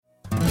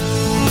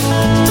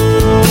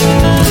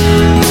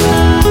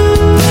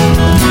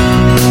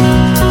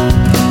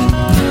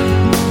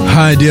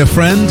my dear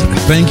friend.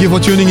 Thank you for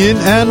tuning in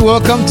and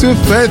welcome to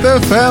Faith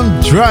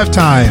FM Drive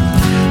Time.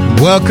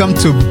 Welcome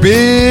to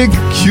Big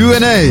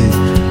Q&A.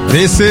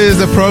 This is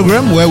a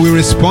program where we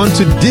respond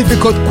to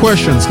difficult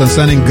questions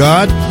concerning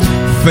God,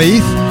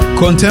 faith,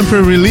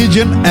 contemporary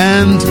religion,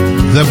 and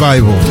the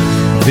Bible.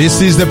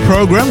 This is the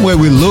program where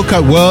we look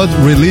at world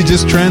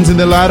religious trends in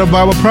the light of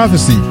Bible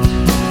prophecy.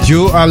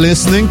 You are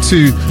listening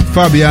to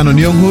Fabiano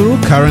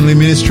Nyonguru, currently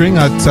ministering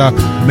at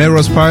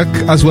Melrose Park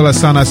as well as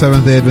Sinai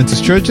Seventh-day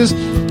Adventist churches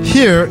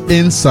here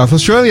in South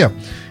Australia.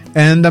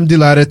 And I'm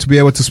delighted to be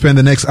able to spend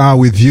the next hour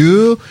with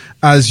you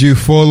as you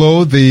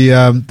follow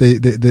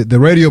the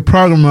radio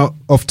program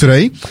of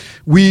today.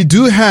 We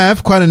do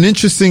have quite an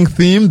interesting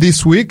theme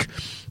this week.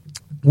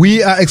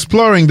 We are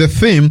exploring the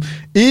theme,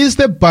 is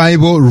the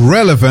Bible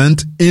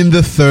relevant in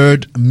the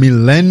third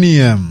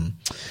millennium?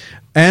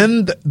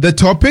 And the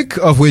topic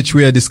of which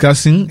we are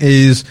discussing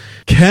is,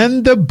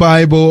 can the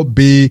Bible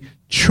be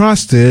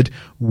trusted?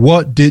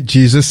 What did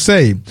Jesus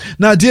say?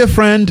 Now, dear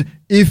friend,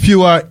 if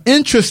you are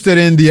interested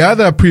in the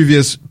other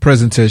previous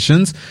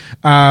presentations,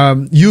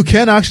 you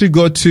can actually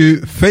go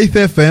to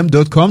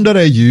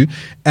faithfm.com.au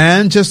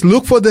and just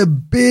look for the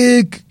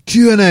Big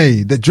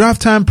Q&A, the Drive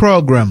Time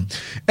program.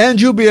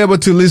 And you'll be able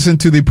to listen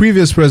to the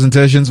previous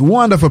presentations,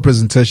 wonderful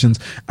presentations,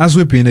 as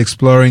we've been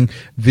exploring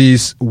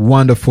this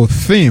wonderful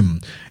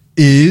theme.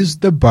 Is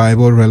the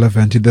Bible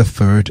relevant in the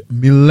third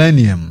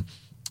millennium?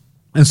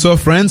 And so,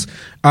 friends,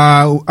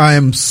 I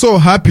am so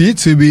happy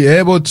to be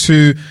able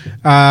to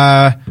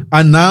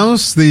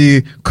announce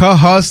the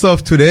co-host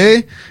of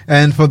today.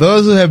 And for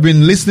those who have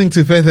been listening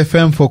to Faith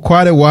FM for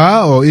quite a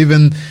while, or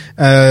even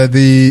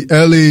the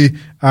early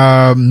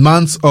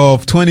months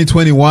of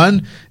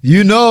 2021,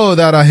 you know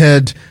that I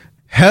had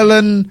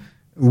Helen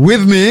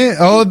with me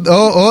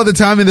all the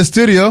time in the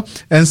studio.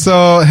 And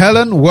so,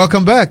 Helen,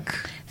 welcome back.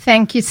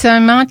 Thank you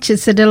so much.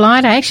 It's a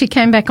delight. I actually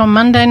came back on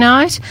Monday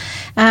night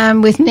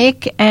with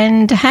Nick,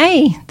 and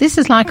hey, this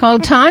is like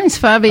old times,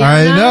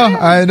 Fabiano.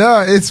 I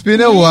know. It's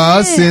been a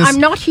while since. I'm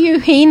not Hugh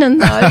Heenan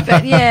though,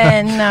 but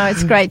yeah, no,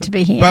 it's great to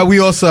be here. But we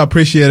also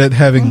appreciated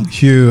having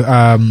Hugh.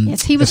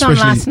 Yes, he was on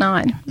last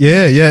night.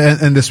 Yeah,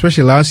 and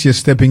especially last year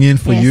stepping in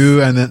for you,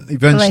 and then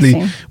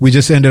eventually we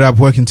just ended up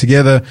working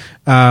together.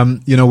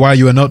 While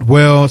you were not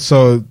well,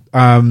 so.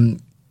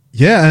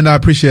 Yeah, and I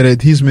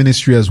appreciated his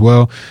ministry as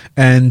well.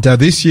 And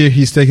this year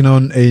he's taken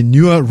on a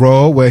newer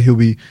role where he'll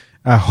be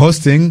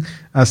hosting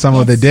some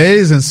of the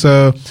days. And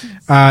so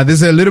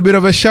there's a little bit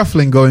of a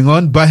shuffling going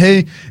on. But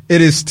hey, it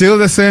is still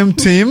the same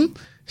team,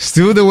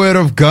 still the Word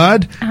of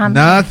God.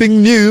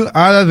 Nothing new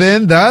other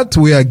than that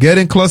we are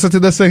getting closer to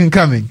the second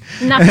coming.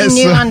 Nothing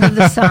new under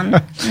the sun.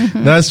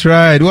 Mm-hmm. That's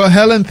right. Well,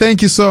 Helen,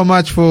 thank you so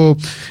much for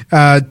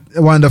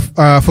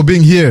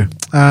being here.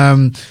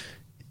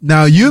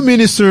 Now, you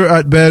minister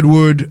at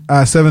Bedwood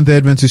Seventh-day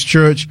Adventist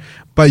Church,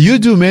 but you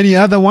do many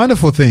other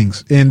wonderful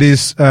things in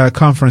this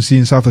conference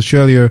in South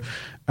Australia.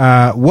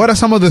 What are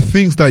some of the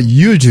things that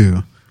you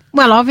do?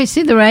 Well,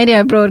 obviously the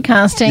radio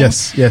broadcasting.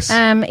 Yes.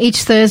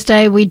 Each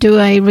Thursday we do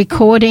a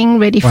recording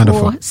ready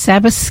for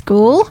Sabbath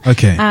school.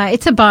 Okay.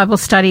 It's a Bible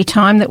study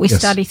time that we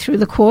study through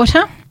the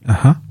quarter.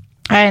 Uh-huh.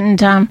 And,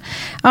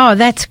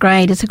 that's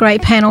great. It's a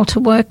great panel to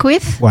work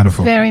with.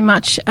 Wonderful. Very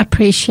much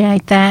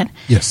appreciate that.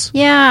 Yes.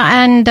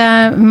 Yeah, and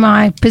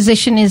my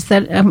position is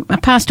that I'm a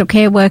pastoral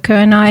care worker,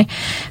 and I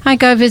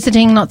go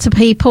visiting lots of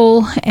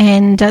people,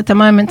 and at the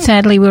moment,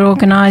 sadly, we're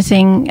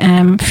organising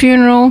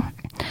funeral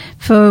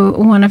for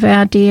one of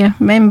our dear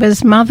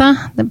members' mother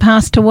that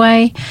passed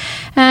away,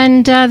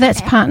 and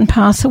that's part and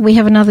parcel. We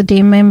have another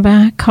dear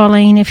member,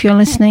 Colleen, if you're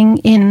listening,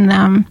 in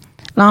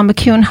Lyle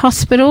McEwen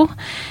Hospital,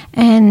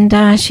 and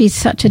she's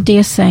such a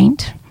dear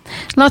saint.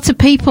 Lots of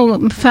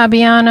people,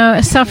 Fabiano,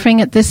 are suffering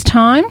at this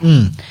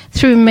time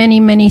through many,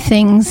 many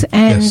things,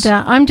 and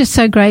I'm just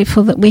so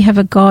grateful that we have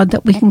a God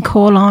that we can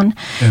call on.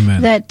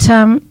 Amen. That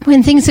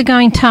when things are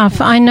going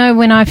tough, I know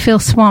when I feel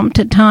swamped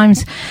at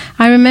times,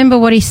 I remember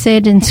what he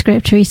said in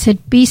Scripture. He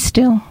said, "Be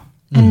still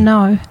and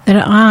know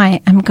that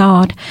I am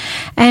God."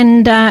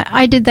 And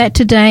I did that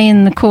today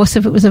in the course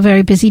of, it was a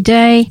very busy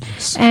day,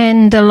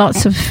 and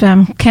lots of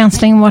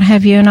counselling and what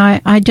have you, and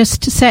I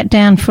just sat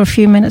down for a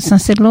few minutes and I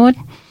said, "Lord,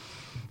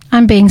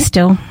 I'm being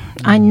still.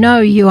 I know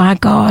you are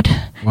God."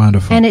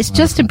 Wonderful. And it's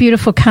just a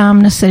beautiful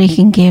calmness that he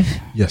can give.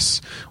 Yes.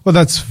 Well,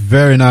 that's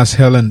very nice,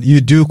 Helen. You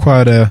do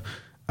quite a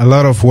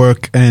lot of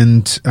work,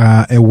 and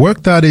a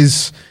work that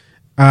is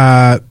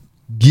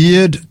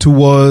geared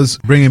towards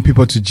bringing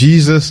people to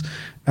Jesus,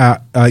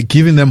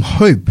 giving them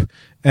hope,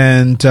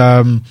 and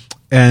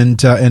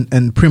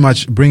pretty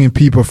much bringing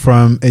people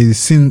from a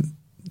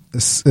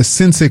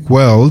sin-sick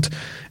world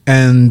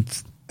and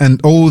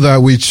all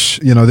that which,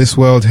 this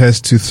world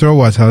has to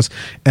throw at us,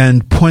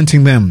 and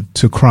pointing them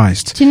to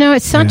Christ. Do you know,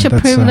 it's such a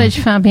privilege,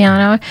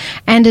 Fabiano,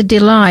 and a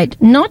delight,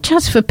 not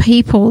just for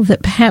people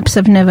that perhaps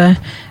have never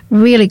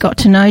really got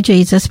to know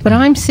Jesus, but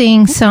I'm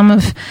seeing some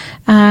of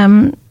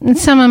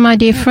my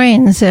dear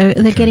friends, they're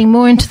getting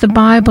more into the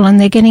Bible and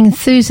they're getting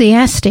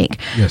enthusiastic.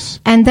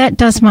 Yes. And that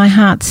does my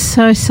heart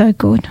so, so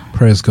good.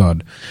 Praise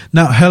God.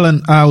 Now,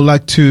 Helen, I would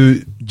like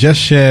to just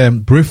share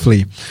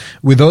briefly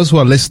with those who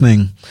are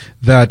listening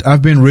that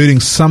I've been reading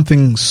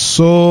something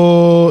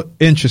so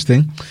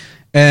interesting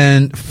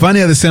and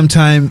funny at the same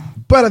time,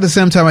 but at the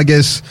same time, I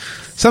guess,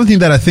 something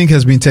that I think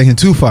has been taken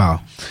too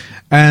far.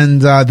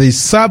 And the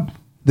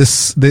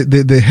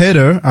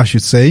header, I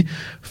should say,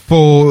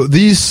 for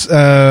this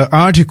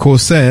article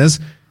says,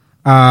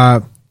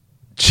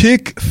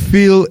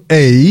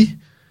 Chick-fil-A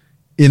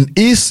in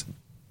East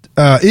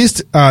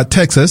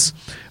Texas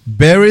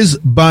buries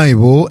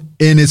Bible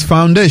in its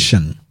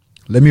foundation.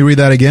 Let me read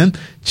that again.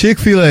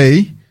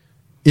 Chick-fil-A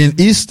in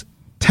East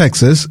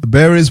Texas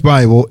buries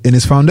Bible in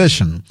its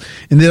foundation.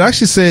 And it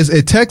actually says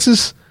a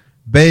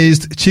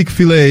Texas-based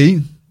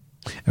Chick-fil-A,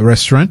 a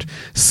restaurant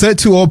set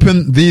to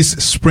open this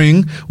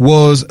spring,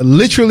 was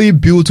literally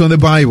built on the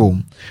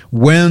Bible.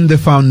 When the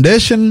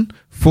foundation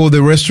for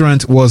the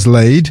restaurant was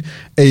laid,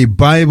 a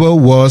Bible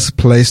was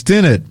placed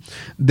in it.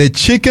 The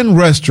chicken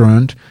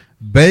restaurant,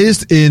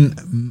 based in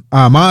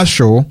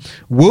Marshall,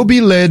 will be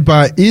led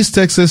by East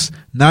Texas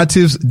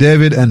natives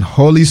David and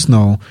Holly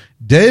Snow.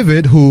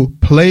 David, who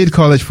played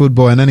college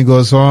football, and then he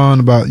goes on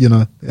about,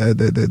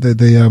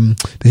 the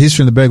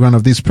history and the background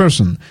of this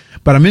person.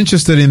 But I'm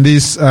interested in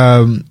this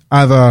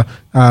other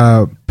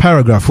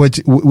paragraph,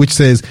 which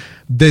says,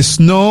 the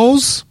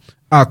Snows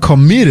are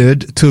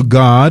committed to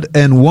God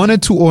and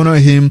wanted to honor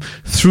him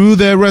through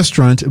their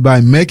restaurant by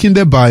making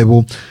the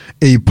Bible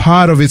a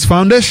part of its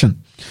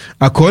foundation.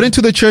 According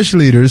to the church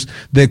leaders,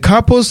 the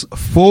couple's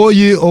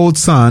 4-year-old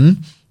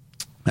son,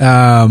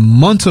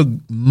 Montgomery,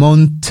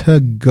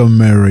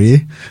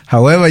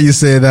 however you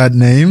say that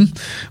name,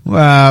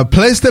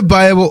 placed the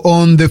Bible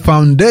on the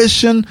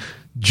foundation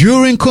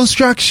during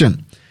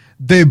construction.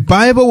 The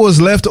Bible was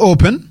left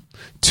open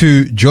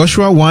to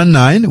Joshua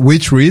 1:9,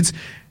 which reads,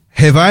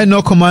 have I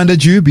not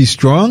commanded you, be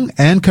strong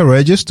and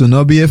courageous, do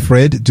not be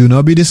afraid, do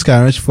not be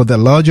discouraged, for the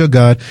Lord your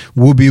God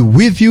will be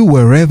with you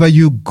wherever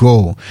you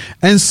go.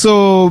 And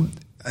so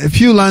a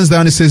few lines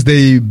down it says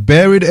they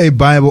buried a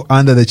Bible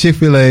under the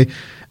Chick-fil-A,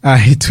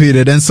 he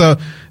tweeted. And so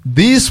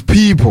these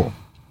people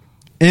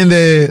in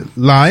their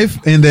life,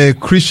 in their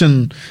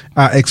Christian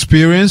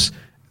experience,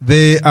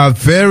 they are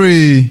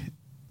very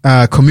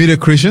committed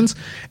Christians,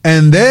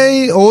 and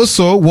they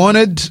also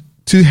wanted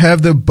to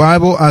have the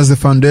Bible as the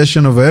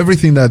foundation of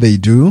everything that they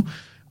do.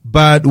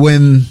 But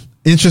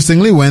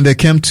interestingly, when they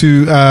came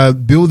to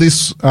build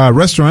this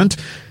restaurant,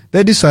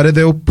 they decided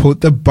they'll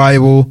put the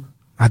Bible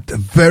at the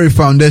very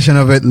foundation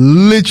of it,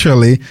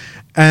 literally.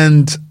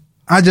 And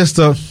I just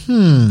thought,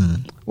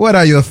 what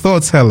are your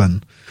thoughts,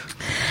 Helen?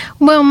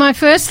 Well, my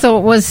first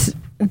thought was,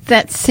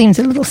 that seems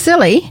a little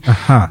silly.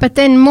 But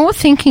then more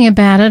thinking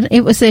about it,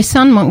 it was their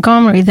son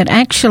Montgomery that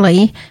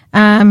actually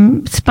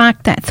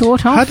sparked that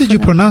thought off. How did you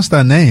pronounce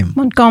that name?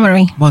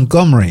 Montgomery.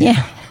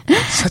 Yeah.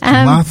 Such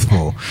a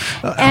mouthful.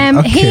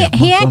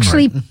 He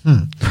actually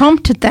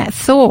prompted that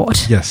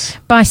thought. Yes.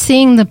 By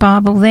seeing the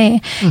Bible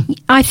there.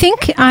 I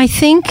think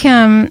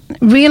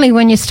really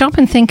when you stop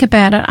and think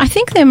about it, I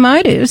think their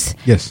motives.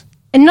 Yes.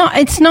 And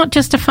it's not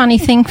just a funny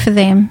thing for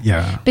them.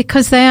 Yeah.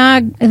 Because they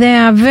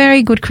are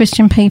very good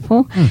Christian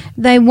people.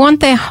 They want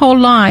their whole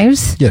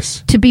lives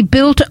to be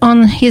built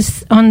on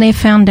their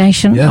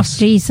foundation of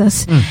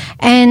Jesus.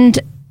 And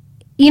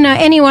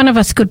any one of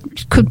us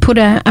could put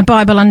a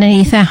Bible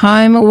underneath our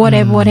home or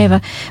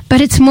whatever.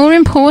 But it's more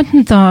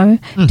important, though,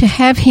 to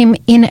have him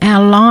in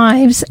our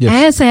lives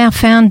as our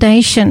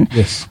foundation.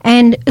 Yes.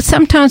 And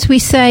sometimes we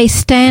say,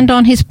 stand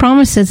on his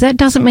promises. That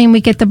doesn't mean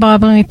we get the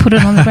Bible and we put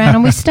it on the ground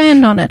and we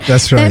stand on it.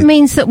 That's right. That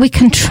means that we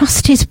can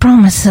trust his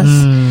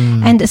promises.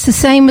 And it's the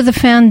same with the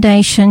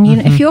foundation.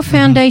 If your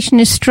foundation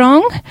is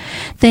strong,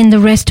 then the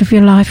rest of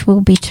your life will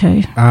be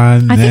too.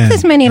 Amen. I think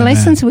there's many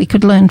lessons we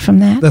could learn from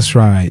that. That's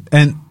right.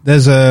 And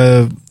there's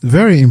a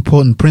very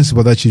important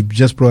principle that you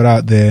just brought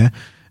out there.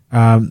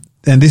 And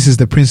this is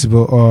the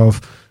principle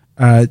of,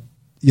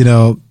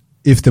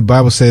 if the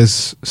Bible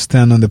says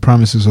stand on the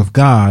promises of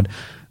God,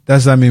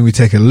 does that mean we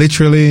take it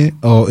literally?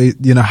 Or,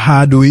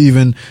 how do we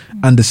even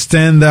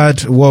understand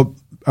that? What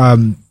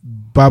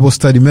Bible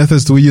study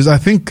methods do we use? I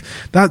think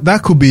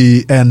that could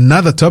be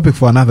another topic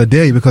for another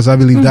day, because I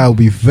believe that would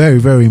be very,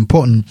 very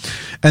important.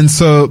 And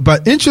so,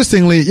 but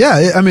interestingly,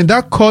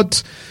 that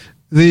caught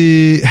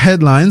the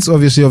headlines,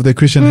 obviously, of the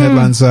Christian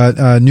Headlines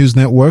news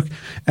network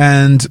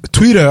and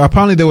Twitter.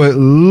 Apparently, there were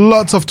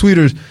lots of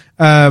Twitters.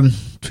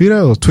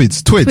 Twitter or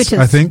tweets? Tweets,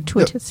 I think.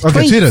 Twitters.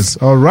 Okay, Twitters.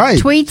 All right.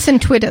 Tweets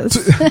and Twitters.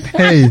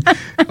 Hey,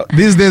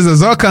 these days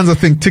there's all kinds of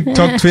things,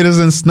 TikTok, Twitters,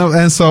 and so,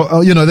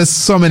 there's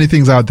so many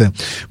things out there.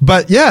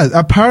 But yeah,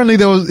 apparently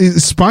it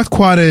sparked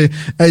quite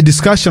a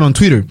discussion on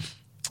Twitter.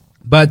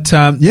 But,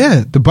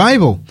 the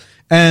Bible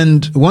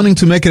and wanting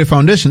to make it a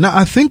foundation. Now,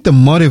 I think the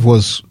motive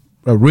was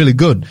really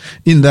good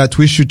in that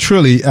we should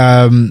truly,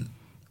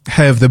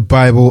 have the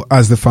Bible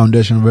as the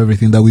foundation of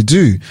everything that we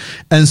do.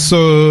 And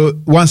so,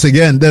 once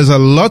again, there's a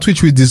lot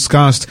which we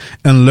discussed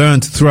and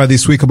learned throughout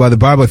this week about the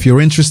Bible. If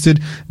you're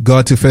interested,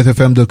 go to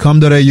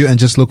faithfm.com.au and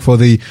just look for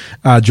the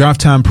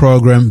Draft Time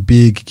program,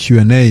 Big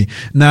Q&A.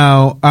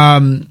 Now,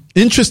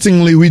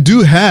 interestingly, we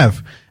do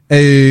have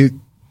a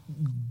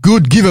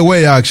good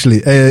giveaway,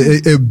 actually,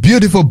 a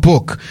beautiful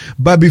book.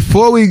 But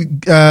before we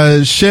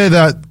share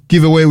that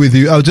giveaway with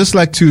you, I would just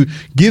like to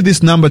give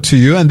this number to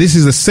you, and this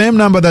is the same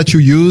number that you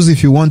use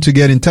if you want to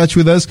get in touch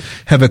with us,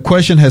 have a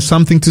question, have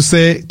something to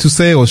say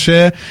or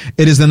share.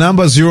 It is the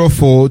number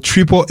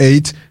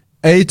 048888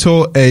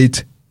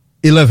 808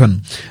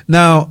 11.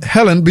 Now,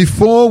 Helen,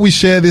 before we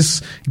share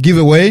this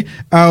giveaway,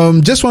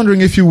 I'm just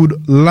wondering if you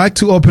would like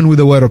to open with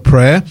a word of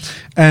prayer,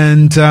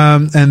 and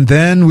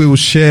then we will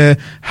share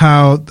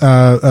how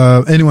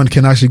anyone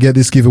can actually get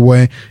this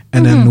giveaway,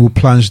 and then we'll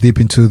plunge deep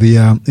into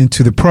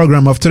the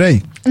program of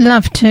today.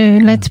 Love to.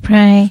 Let's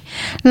pray.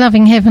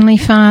 Loving Heavenly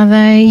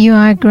Father, you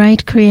are a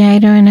great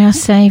creator and our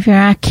Saviour,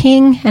 our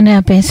King and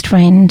our best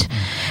friend.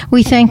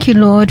 We thank you,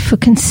 Lord, for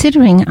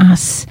considering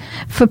us,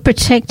 for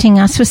protecting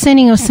us, for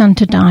sending your Son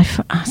to die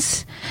for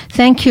us.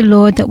 Thank you,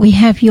 Lord, that we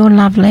have your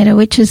love letter,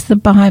 which is the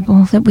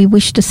Bible, that we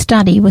wish to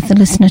study with the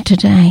listener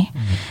today.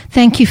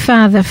 Thank you,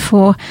 Father,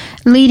 for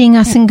leading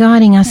us and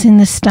guiding us in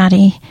the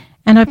study.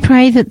 And I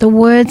pray that the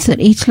words that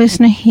each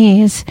listener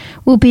hears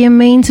will be a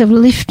means of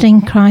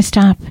lifting Christ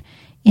up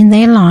in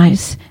their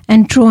lives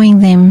and drawing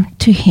them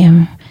to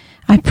him.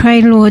 I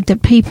pray, Lord,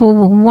 that people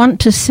will want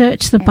to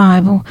search the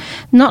Bible,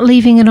 not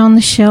leaving it on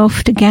the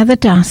shelf to gather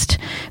dust,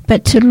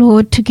 but to,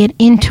 Lord, to get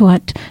into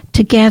it,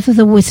 to gather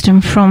the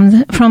wisdom from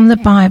the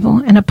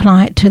Bible and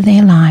apply it to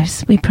their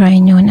lives. We pray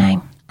in your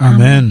name.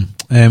 Amen.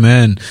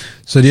 Amen.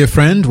 So, dear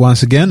friend,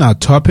 once again, our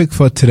topic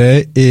for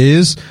today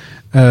is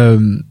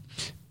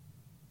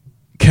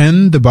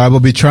can the Bible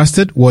be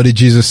trusted? What did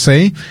Jesus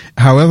say?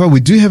 However, we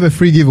do have a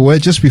free giveaway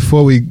just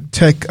before we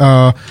take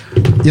a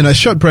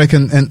short break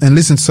and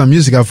listen to some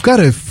music. I've got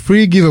a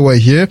free giveaway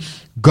here.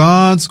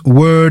 God's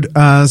Word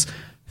as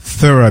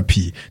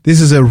Therapy. This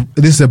is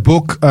a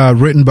book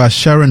written by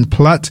Sharon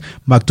Platt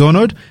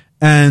McDonald,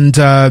 and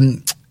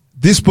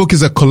this book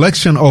is a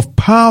collection of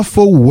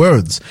powerful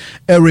words,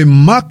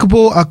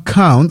 remarkable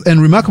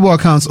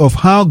accounts of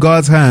how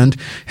God's hand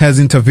has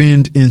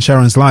intervened in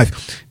Sharon's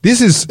life.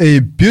 This is a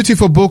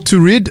beautiful book to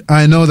read.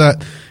 I know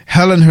that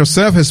Helen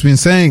herself has been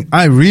saying,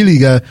 I really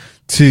got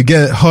to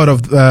get hold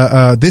of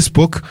this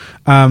book.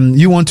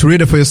 You want to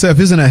read it for yourself,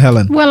 isn't it,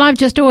 Helen? Well, I've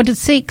just ordered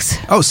 6.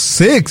 Oh,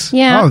 6?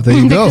 Yeah. Oh, there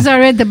you go. Because I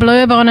read the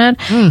blurb on it,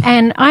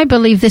 and I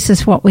believe this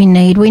is what we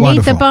need. We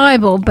Wonderful. need the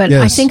Bible, but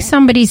Yes. I think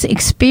somebody's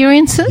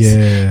experiences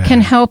can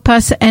help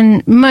us.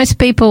 And most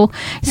people,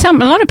 a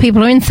lot of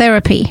people are in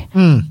therapy,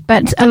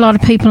 but a lot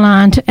of people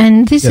aren't.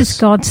 And this is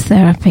God's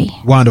therapy.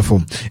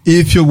 Wonderful.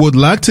 If you would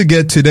like to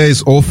get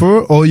today's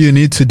offer, all you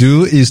need to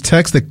do is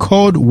text the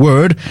code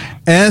word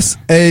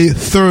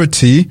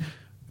SA30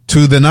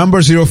 to the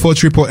number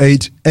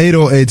 048888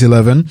 808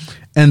 11,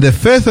 and the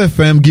Faith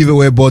FM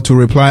giveaway bot to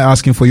reply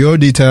asking for your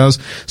details.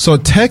 So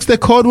text the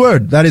code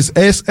word, that is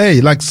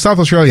SA, like South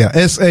Australia,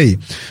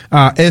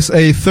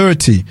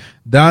 SA30.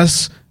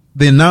 That's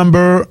the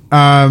number,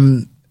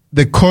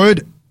 the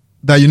code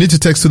that you need to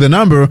text to the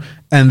number,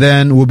 and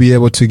then we'll be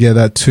able to get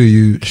that to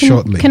you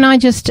shortly. Can I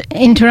just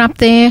interrupt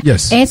there?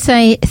 Yes.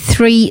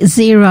 SA30.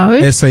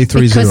 SA30.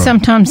 Because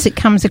sometimes it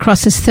comes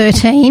across as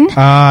 13.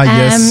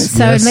 Yes.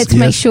 So let's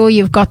make sure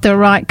you've got the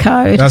right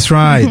code. That's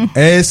right.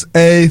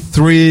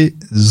 SA30.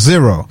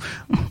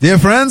 Dear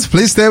friends,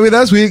 please stay with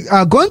us. We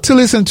are going to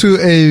listen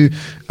to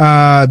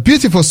a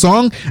beautiful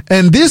song,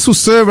 and this will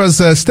serve as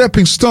a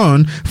stepping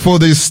stone for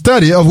the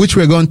study of which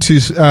we're going to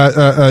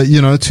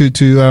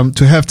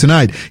have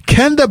tonight.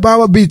 Can the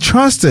Bible be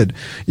trusted?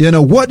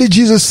 What did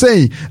Jesus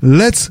say?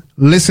 Let's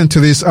listen to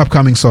this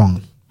upcoming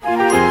song.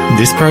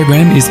 This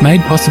program is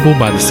made possible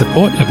by the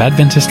support of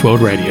Adventist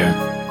World Radio.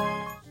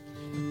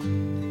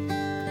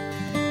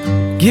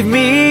 Give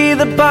me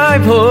the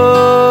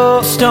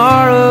Bible,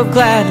 star of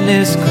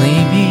gladness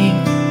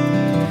gleaming,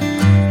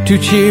 to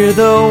cheer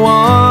the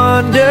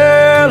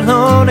wanderer,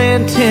 lone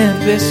and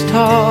tempest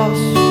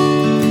tossed.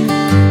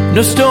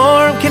 No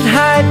storm can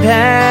hide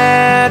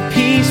that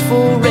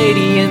peaceful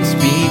radiance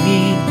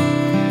beaming,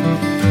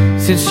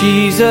 since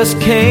Jesus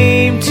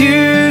came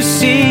to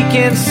seek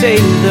and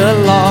save the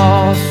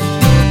lost.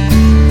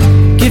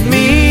 Give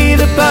me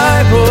the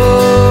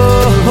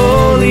Bible,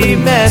 holy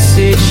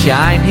message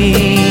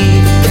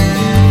shining,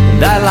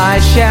 thy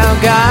light shall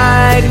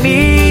guide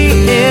me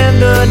in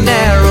the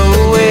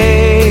narrow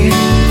way.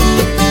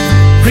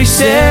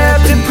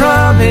 Precept and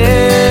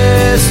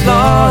promise,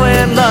 law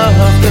and love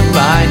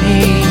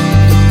combining,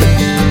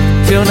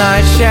 till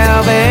night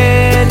shall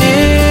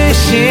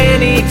vanish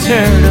in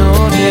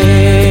eternal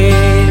day.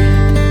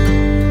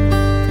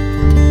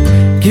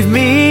 Give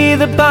me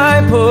the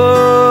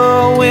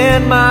Bible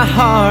when my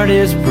heart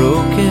is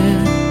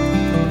broken,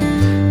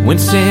 when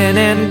sin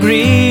and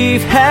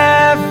grief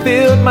have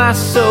filled my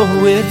soul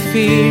with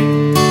fear.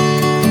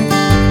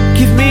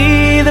 Give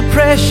me the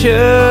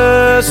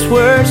precious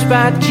words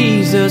by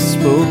Jesus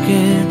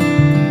spoken,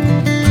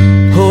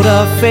 hold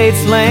up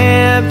faith's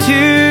lamp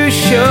to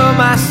show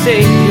my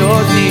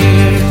Savior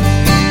near.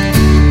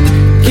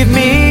 Give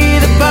me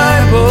the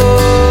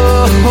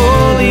Bible,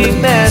 holy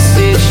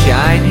message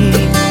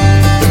shining,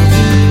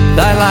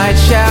 thy light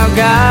shall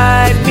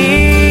guide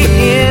me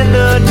in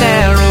the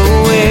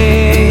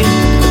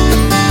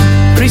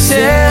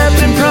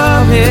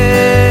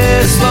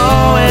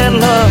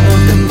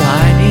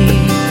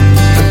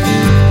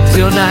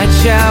till night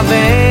shall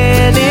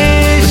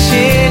vanish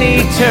in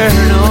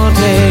eternal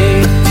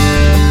day.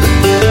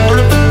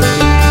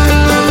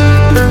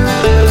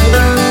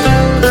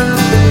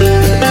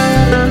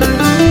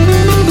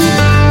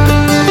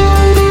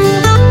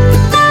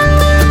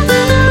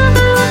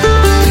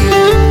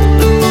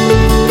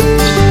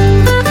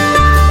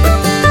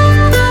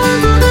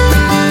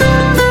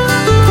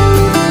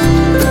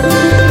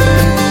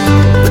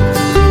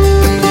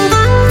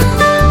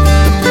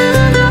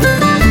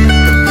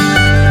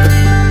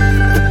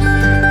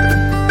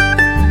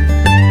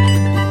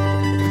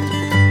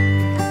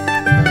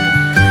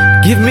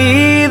 Give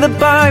me the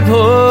Bible,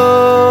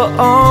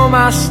 all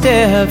my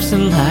steps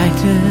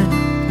enlighten.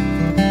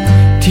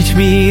 Teach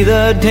me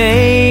the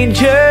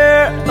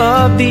danger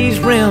of these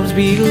realms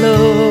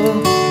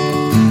below.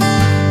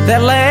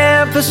 That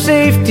lamp of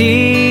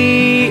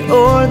safety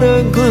o'er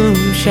the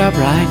gloom shall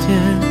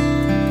brighten.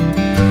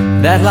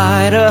 That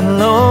light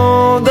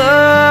alone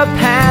the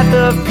path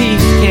of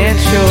peace can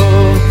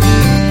show.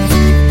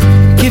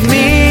 Give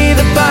me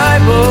the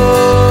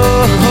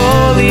Bible,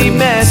 holy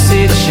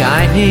message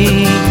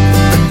shining.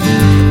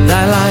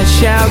 Thy light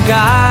shall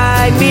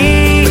guide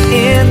me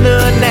in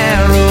the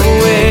narrow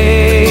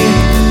way.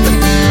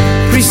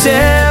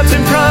 Precept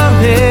and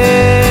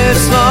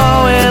promise,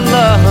 law and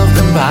love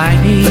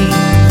combining,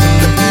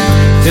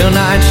 till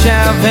night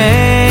shall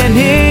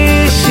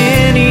vanish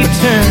in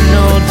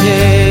eternal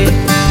day.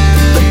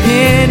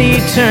 In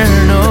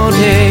eternal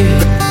day.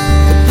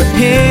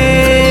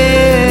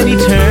 In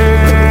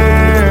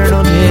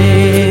eternal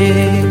day.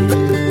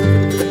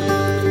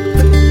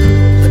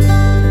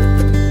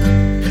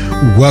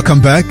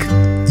 Welcome back.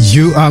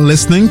 You are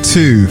listening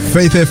to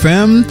Faith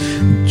FM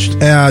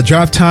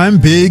Drive Time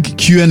Big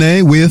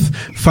Q&A with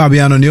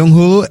Fabiano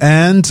Nyong'Hulu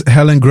and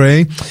Helen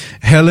Gray.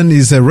 Helen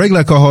is a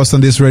regular co-host on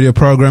this radio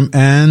program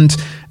and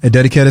a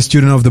dedicated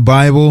student of the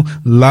Bible,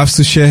 loves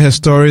to share her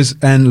stories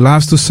and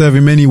loves to serve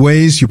in many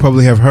ways. You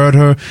probably have heard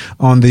her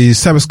on the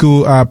Sabbath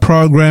School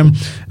program,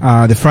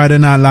 the Friday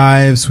Night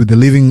Lives with the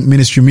Living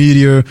Ministry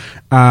Media.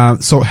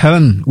 So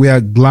Helen, we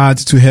are glad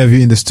to have you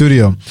in the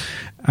studio.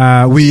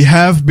 We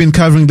have been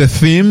covering the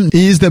theme,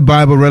 is the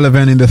Bible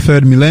relevant in the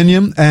third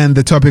millennium? And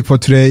the topic for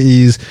today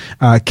is,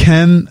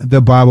 can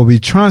the Bible be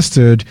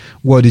trusted?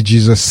 What did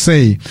Jesus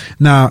say?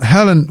 Now,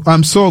 Helen,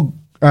 I'm so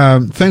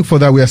thankful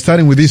that we are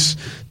starting with this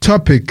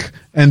topic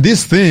and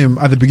this theme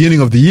at the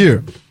beginning of the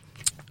year,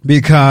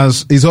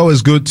 because it's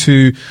always good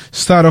to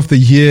start off the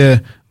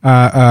year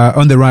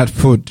on the right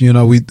foot,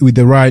 with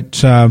the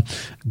right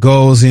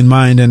goals in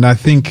mind. And I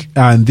think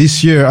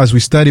this year, as we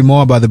study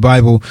more about the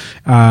Bible,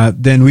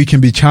 then we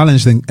can be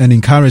challenged and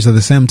encouraged at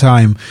the same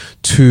time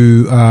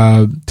to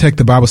take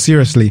the Bible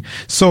seriously.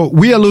 So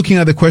we are looking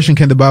at the question,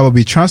 can the Bible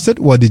be trusted?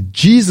 What did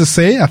Jesus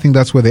say? I think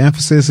that's where the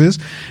emphasis is.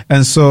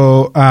 And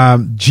so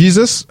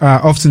Jesus,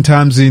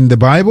 oftentimes in the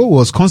Bible,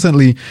 was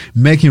constantly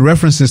making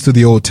references to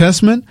the Old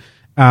Testament.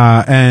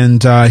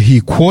 And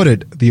he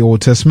quoted the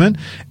Old Testament.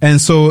 And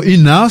so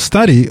in our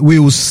study, we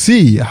will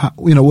see,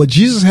 what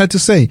Jesus had to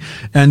say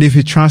and if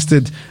he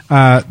trusted,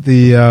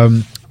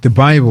 the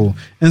Bible.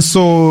 And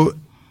so,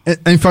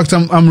 in fact,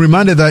 I'm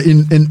reminded that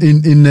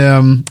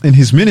in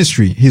his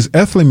ministry, his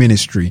earthly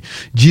ministry,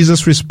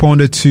 Jesus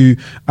responded to,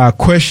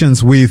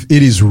 questions with,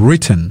 it is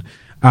written.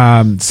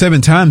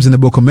 7 times in the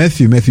book of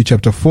Matthew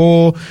chapter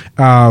 4,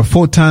 4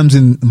 times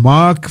in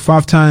Mark,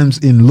 5 times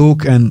in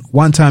Luke, and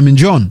 1 time in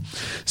John.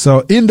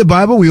 So in the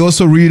Bible, we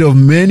also read of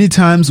many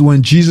times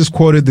when Jesus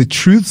quoted the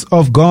truths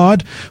of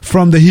God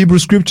from the Hebrew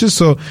scriptures.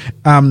 So,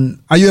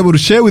 are you able to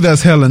share with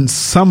us, Helen,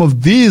 some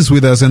of these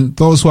with us and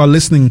those who are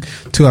listening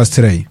to us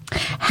today?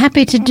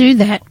 Happy to do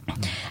that.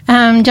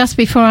 Just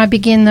before I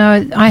begin,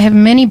 though, I have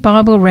many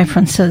Bible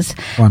references.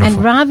 Wonderful.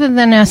 And rather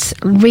than us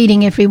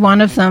reading every one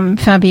of them,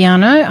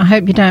 Fabiano, I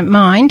hope you don't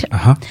mind,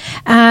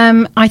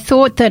 I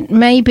thought that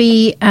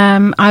maybe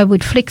I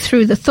would flick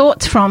through the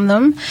thoughts from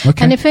them.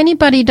 Okay. And if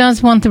anybody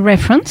does want the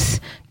reference,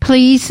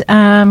 please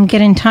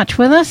get in touch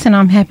with us, and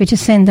I'm happy to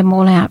send them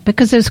all out,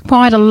 because there's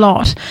quite a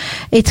lot.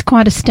 It's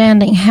quite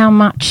astounding how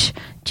much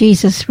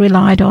Jesus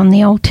relied on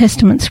the Old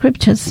Testament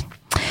scriptures.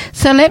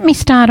 So let me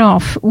start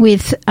off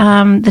with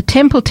the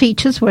temple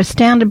teachers were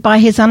astounded by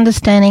his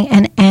understanding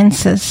and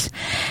answers.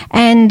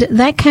 And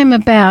that came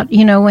about,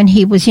 when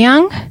he was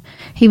young.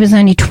 He was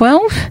only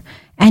 12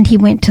 and he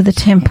went to the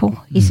temple.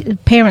 His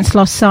parents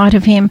lost sight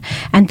of him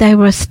and they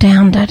were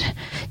astounded.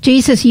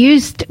 Jesus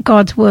used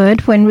God's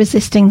word when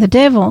resisting the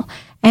devil.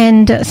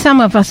 And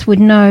some of us would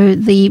know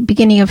the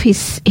beginning of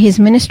his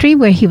ministry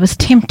where he was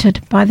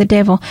tempted by the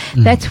devil.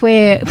 That's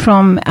where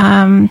from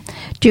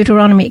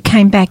Deuteronomy it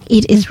came back,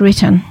 it is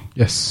written.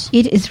 Yes.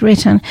 It is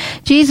written.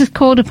 Jesus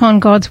called upon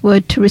God's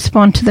word to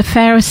respond to the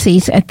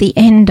Pharisees at the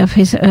end of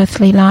his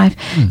earthly life.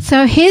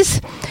 So his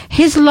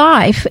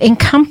life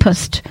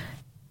encompassed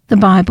the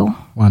Bible.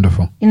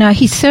 Wonderful.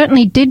 He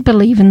certainly did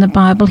believe in the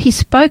Bible. He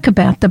spoke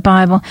about the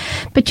Bible.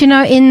 But,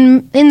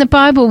 in the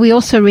Bible, we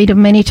also read of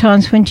many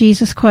times when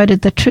Jesus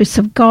quoted the truths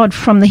of God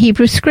from the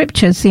Hebrew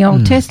Scriptures, the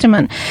Old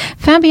Testament.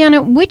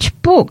 Fabiano, which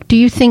book do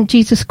you think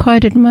Jesus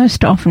quoted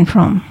most often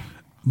from?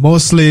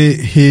 mostly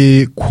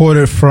he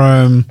quoted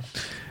from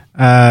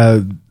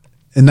a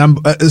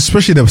number,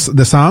 especially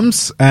the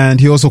Psalms, and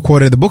he also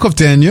quoted the book of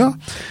Daniel.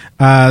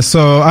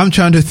 So I'm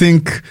trying to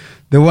think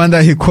the one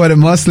that he quoted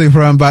mostly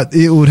from, but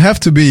it would have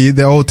to be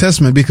the Old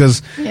Testament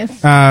because they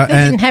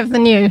didn't have the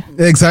New.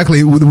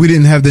 Exactly, we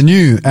didn't have the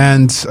New,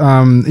 and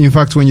in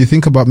fact, when you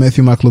think about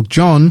Matthew, Mark, Luke,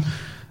 John,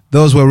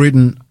 those were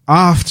written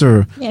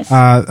after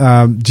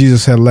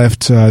Jesus had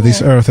left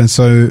this earth, and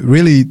so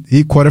really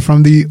he quoted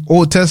from the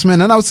Old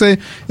Testament, and I would say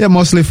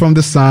mostly from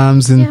the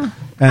Psalms and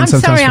I'm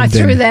sorry I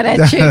threw that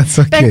at you. That's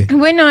okay. But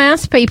when I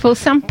ask people,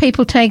 some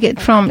people take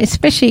it from,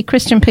 especially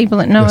Christian people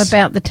that know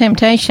about the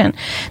temptation,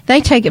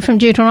 they take it from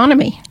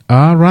Deuteronomy.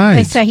 All right.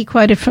 They say he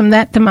quoted from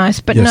that the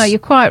most. But no, you're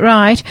quite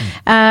right.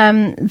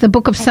 The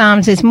book of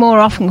Psalms is more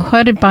often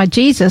quoted by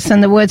Jesus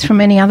than the words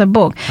from any other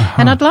book.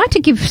 And I'd like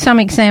to give some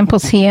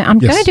examples here. I'm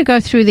going to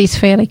go through these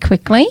fairly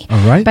quickly.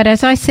 All right. But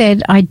as I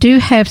said, I do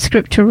have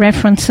scripture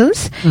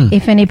references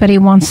if anybody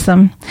wants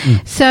them.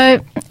 So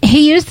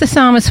he used the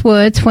psalmist's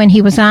words when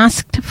he was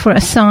asked for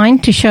a sign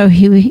to show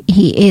who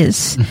he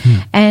is.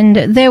 And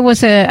there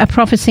was a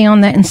prophecy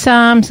on that in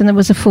Psalms, and there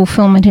was a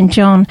fulfillment in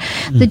John.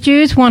 The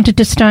Jews wanted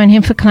to stone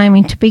him for claiming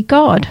to be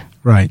God.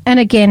 Right. And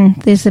again,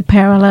 there's a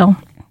parallel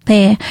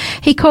there.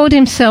 He called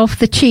himself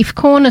the chief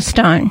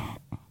cornerstone.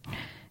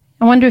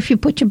 I wonder if you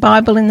put your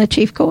Bible in the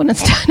chief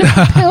cornerstone of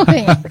the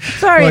building.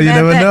 Sorry well, you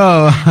about never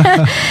know.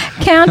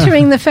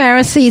 Countering the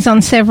Pharisees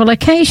on several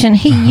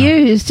occasions, he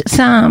used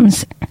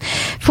Psalms,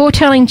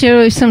 foretelling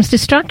Jerusalem's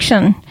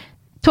destruction,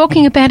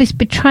 talking about his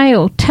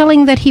betrayal,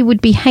 telling that he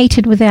would be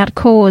hated without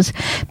cause.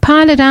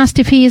 Pilate asked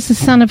if he is the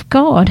Son of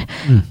God,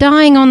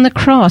 dying on the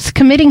cross,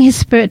 committing his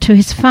spirit to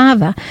his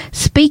Father,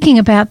 speaking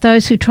about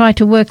those who try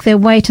to work their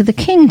way to the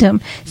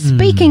kingdom,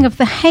 speaking of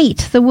the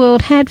hate the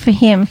world had for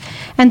him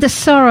and the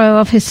sorrow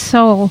of his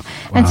soul,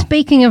 and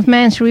speaking of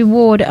man's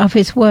reward of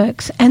his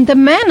works and the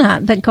manna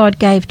that God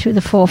gave to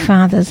the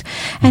forefathers.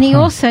 And he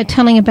also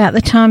telling about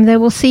the time they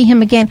will see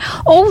him again.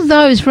 All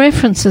those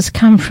references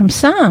come from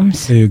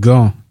Psalms. There you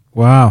go.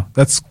 Wow,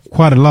 that's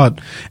quite a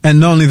lot. And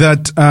not only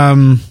that,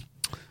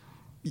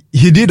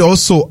 he did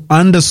also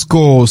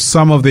underscore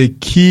some of the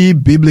key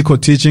biblical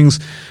teachings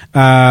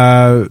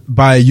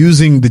by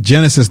using the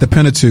Genesis, the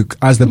Pentateuch,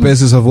 as the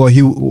basis of what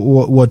he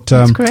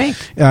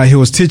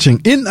was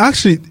teaching.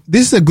 Actually,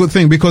 this is a good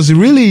thing because it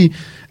really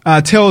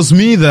tells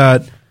me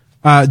that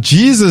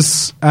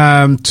Jesus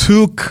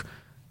took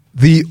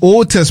the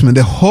Old Testament,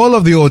 the whole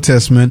of the Old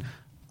Testament,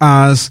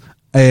 as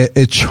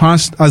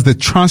the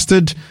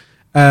trusted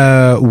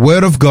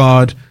Word of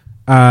God,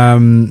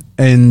 and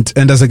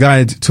as a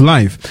guide to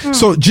life.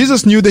 So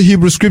Jesus knew the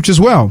Hebrew Scriptures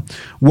well.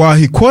 While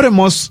he quoted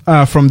most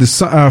from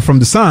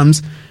the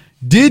Psalms,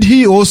 did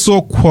he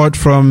also quote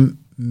from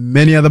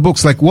many other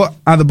books? Like what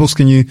other books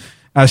can you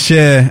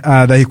share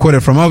that he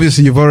quoted from?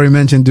 Obviously, you've already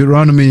mentioned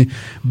Deuteronomy,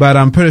 but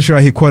I'm pretty sure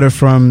he quoted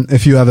from a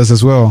few others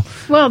as well.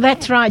 Well,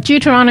 that's right.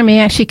 Deuteronomy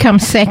actually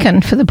comes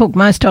second for the book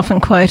most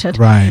often quoted.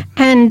 Right.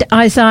 And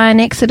Isaiah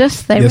and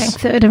Exodus, they rank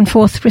third and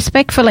fourth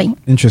respectfully.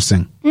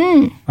 Interesting.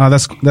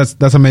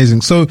 That's amazing.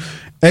 So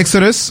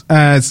Exodus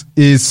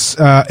is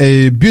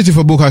a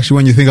beautiful book, actually,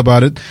 when you think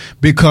about it,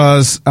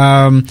 because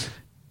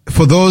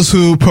for those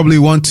who probably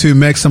want to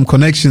make some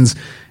connections,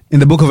 in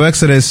the book of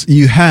Exodus,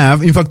 you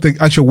have, in fact, the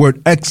actual word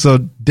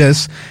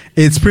exodus,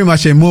 it's pretty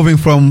much a moving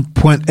from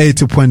point A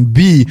to point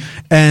B.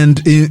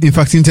 And in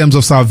fact, in terms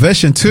of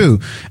salvation too,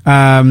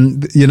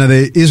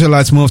 the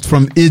Israelites moved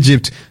from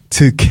Egypt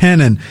to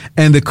Canaan,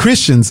 and the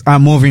Christians are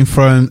moving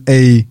from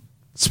a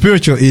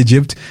spiritual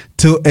Egypt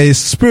to a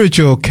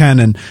spiritual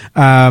Canaan.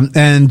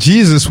 And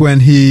Jesus, when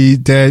he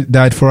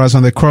died for us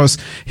on the cross,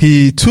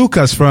 he took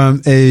us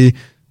from a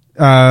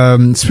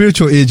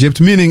spiritual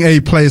Egypt, meaning a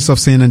place of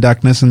sin and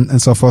darkness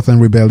and so forth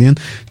and rebellion,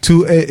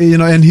 to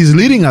and he's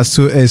leading us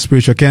to a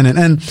spiritual Canaan.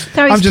 And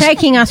so he's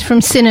taking us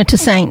from sinner to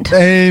saint.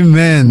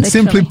 Amen. Literally.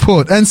 Simply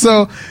put. And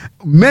so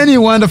many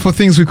wonderful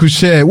things we could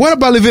share. What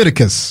about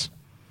Leviticus?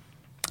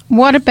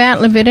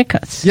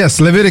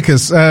 Yes,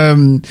 Leviticus.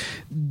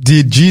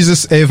 Did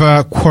Jesus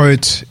ever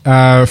quote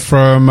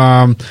from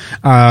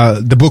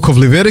the book of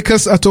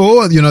Leviticus at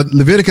all?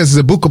 Leviticus is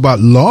a book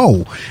about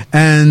law,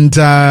 and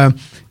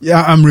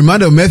I'm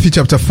reminded of Matthew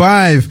chapter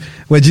 5,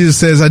 where Jesus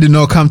says, "I did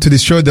not come to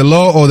destroy the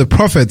law or the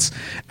prophets."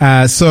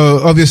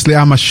 So obviously,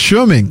 I'm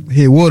assuming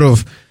he would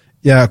have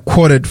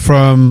quoted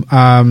from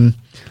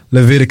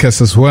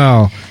Leviticus as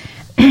well.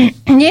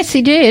 Yes,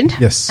 he did.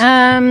 Yes.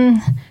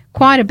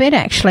 Quite a bit,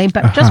 actually.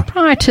 But just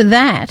prior to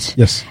that,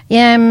 yes,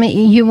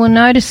 you will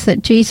notice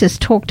that Jesus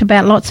talked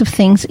about lots of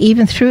things,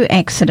 even through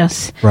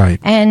Exodus. Right.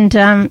 And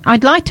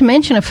I'd like to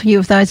mention a few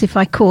of those if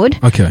I could.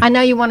 Okay. I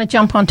know you want to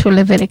jump onto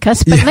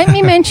Leviticus, but let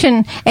me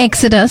mention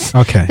Exodus.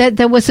 Okay. That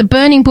there was a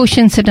burning bush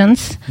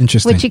incident,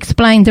 Interesting, which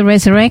explained the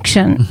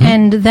resurrection,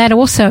 and that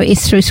also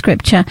is through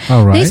Scripture.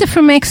 All right. These are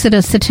from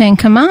Exodus. The 10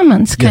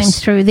 Commandments came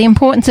through. The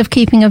importance of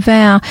keeping a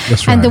vow,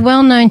 That's and right, the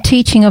well-known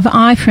teaching of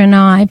eye for an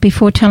eye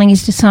before telling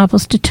his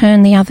disciples to turn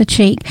turn the other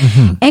cheek.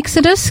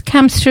 Exodus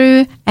comes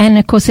through, and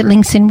of course it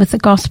links in with the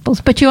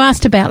Gospels. But you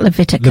asked about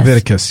Leviticus.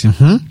 Leviticus.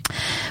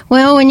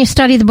 Well, when you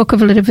study the book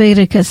of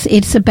Leviticus,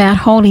 it's about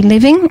holy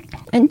living,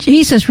 and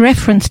Jesus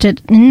referenced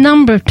it a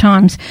number of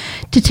times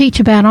to teach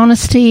about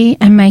honesty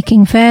and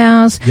making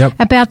vows,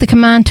 about the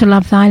command to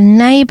love thy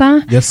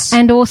neighbor,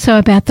 and also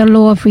about the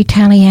law of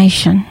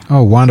retaliation.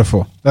 Oh,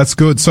 wonderful. That's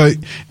good. So,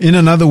 in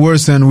another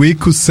words, then, we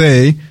could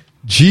say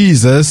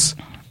Jesus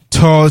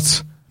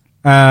taught,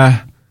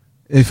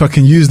 if I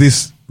can use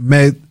this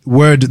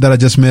word that I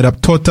just made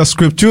up, tota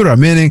scriptura,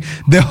 meaning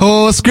the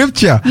whole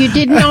scripture. You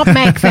did not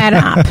make that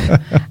up.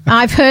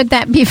 I've heard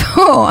that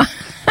before.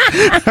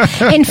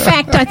 In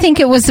fact, I think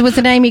it was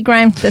an Amy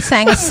Graham that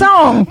sang a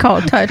song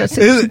called Tota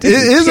Scriptura.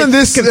 Isn't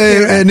this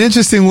an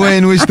interesting way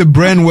in which the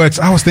brain works?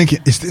 I was thinking,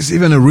 is this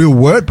even a real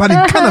word? But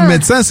it kind of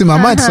made sense in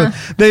my mind. So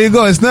there you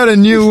go. It's not a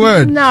new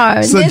word.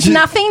 No, so there's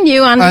nothing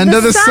new under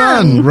the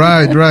sun.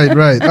 Right.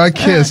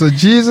 Okay, so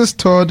Jesus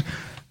taught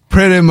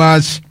pretty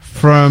much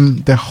from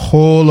the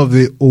whole of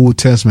the Old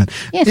Testament.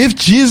 Yes. If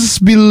Jesus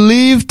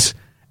believed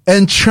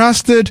and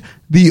trusted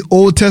the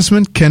Old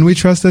Testament, can we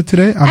trust it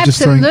today?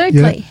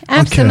 Absolutely.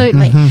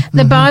 Absolutely.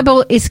 The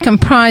Bible is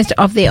comprised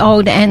of the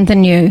Old and the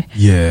New.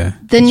 Yeah.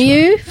 The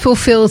New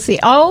fulfills the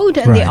Old,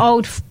 and the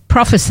Old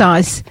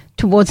prophesies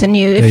towards the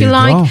New. If you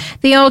like,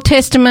 the Old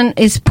Testament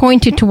is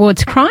pointed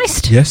towards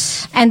Christ.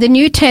 Yes. And the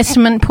New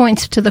Testament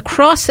points to the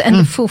cross and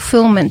the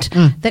fulfillment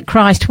that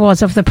Christ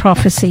was of the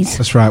prophecies.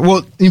 That's right.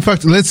 Well, in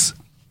fact, let's,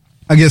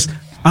 I guess,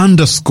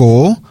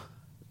 underscore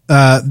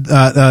this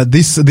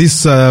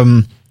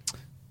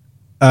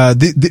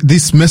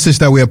message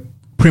that we are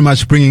pretty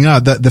much bringing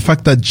out, that the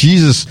fact that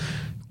Jesus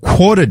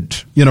quoted,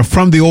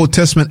 from the Old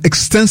Testament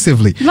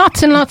extensively.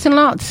 Lots and lots and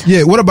lots.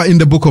 Yeah. What about in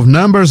the book of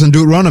Numbers and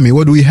Deuteronomy?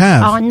 What do we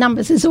have? Oh,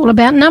 Numbers is all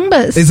about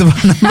numbers. It's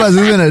about numbers,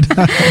 isn't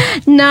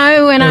it?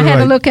 No, when I had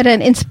a look at it,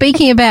 in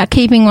speaking about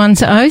keeping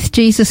one's oath,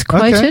 Jesus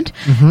quoted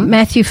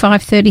Matthew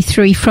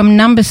 5:33 from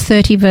Numbers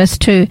 30 verse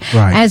 2,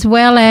 as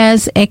well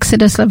as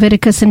Exodus,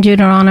 Leviticus, and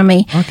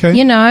Deuteronomy.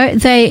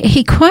 Okay.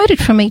 He quoted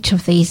from each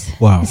of these.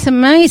 Wow. It's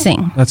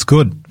amazing. That's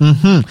good.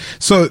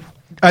 So,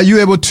 are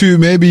you able to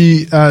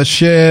maybe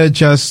share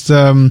just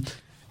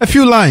a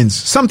few lines,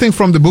 something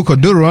from the book of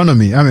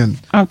Deuteronomy? I mean,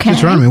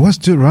 Deuteronomy. What's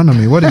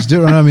Deuteronomy? What is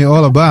Deuteronomy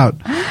all about?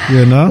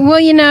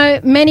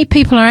 Well, many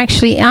people are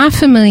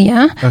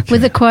familiar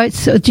with the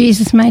quotes that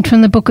Jesus made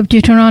from the book of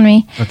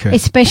Deuteronomy,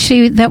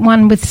 especially that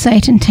one with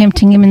Satan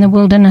tempting him in the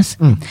wilderness.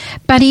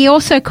 But he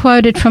also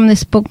quoted from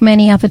this book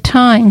many other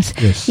times.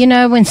 Yes.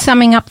 When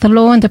summing up the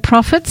law and the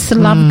prophets,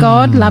 love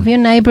God, love your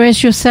neighbor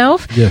as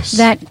yourself. Yes.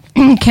 That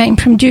came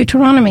from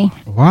Deuteronomy.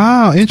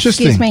 Wow,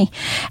 interesting. Excuse me.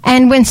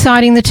 And when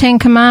citing the Ten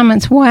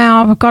Commandments,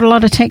 wow, I've got a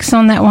lot of text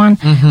on that one.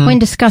 When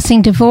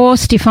discussing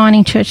divorce,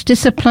 defining church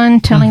discipline,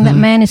 telling that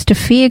man is to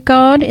fear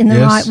God in the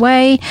right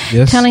way,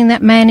 telling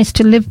that man is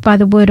to live by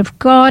the word of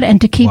God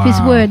and to keep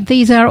his word.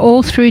 These are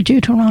all through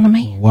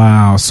Deuteronomy.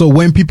 Wow. So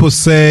when people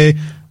say,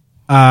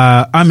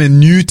 I'm a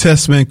New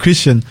Testament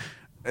Christian,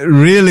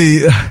 really,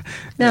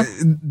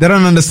 they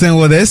don't understand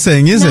what they're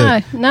saying, is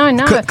it? No.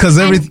 Because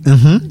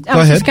everything. I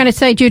was just going to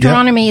say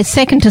Deuteronomy is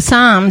second to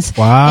Psalms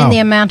in the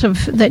amount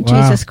of that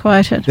Jesus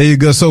quoted. There you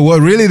go. So what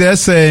really they're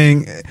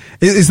saying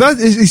is that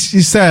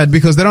it's sad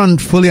because they don't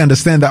fully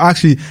understand that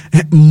actually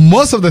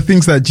most of the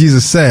things that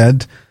Jesus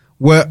said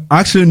were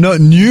actually not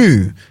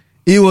new.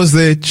 It was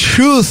the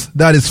truth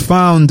that is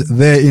found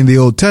there in the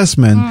Old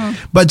Testament,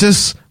 but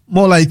just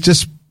more like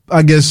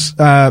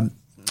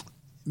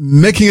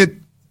making it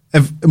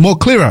more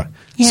clearer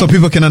so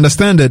people can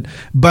understand it,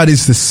 but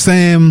it's the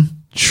same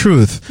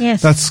truth.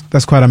 Yes.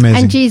 That's quite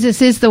amazing. And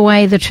Jesus is the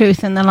way, the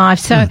truth, and the life.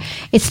 So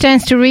it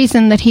stands to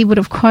reason that he would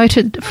have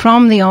quoted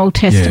from the Old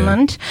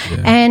Testament.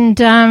 Yeah. And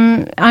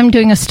I'm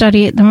doing a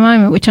study at the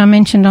moment, which I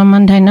mentioned on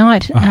Monday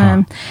night,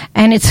 and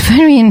it's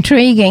very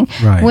intriguing,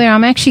 where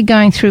I'm actually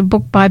going through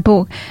book by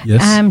book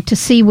to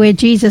see where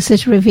Jesus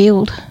is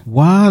revealed.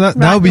 Wow,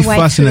 that would be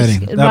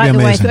fascinating. That would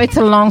be amazing. It's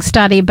a long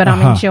study, but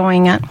I'm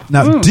enjoying it.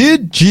 Now,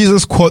 did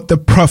Jesus quote the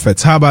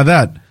prophets? How about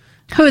that?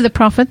 Who are the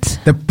prophets?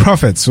 The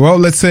prophets. Well,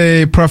 let's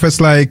say prophets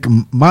like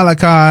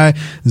Malachi,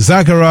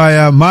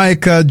 Zechariah,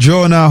 Micah,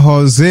 Jonah,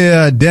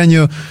 Hosea,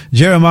 Daniel,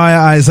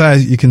 Jeremiah, Isaiah.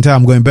 You can tell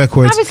I'm going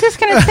backwards. I was just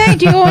going to say,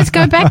 do you always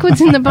go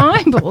backwards in the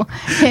Bible?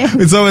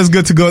 It's always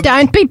good to go.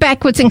 Don't be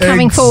backwards and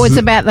coming forwards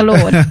about the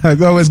Lord.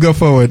 Always go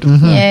forward.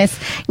 Yes.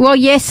 Well,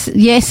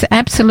 yes,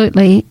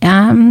 absolutely.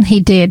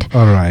 He did.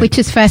 All right. Which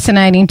is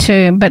fascinating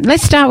too. But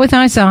let's start with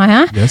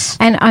Isaiah. Yes.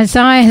 And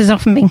Isaiah has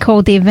often been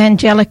called the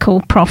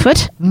evangelical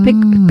prophet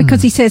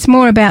because he says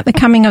more about the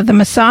coming of the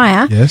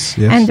Messiah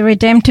and the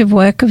redemptive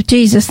work of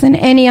Jesus than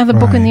any other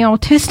book in the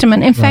Old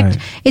Testament. In fact,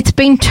 it's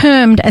been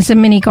termed as a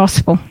mini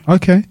gospel.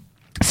 Okay.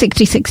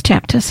 66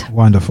 chapters.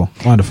 Wonderful,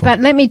 wonderful. But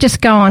let me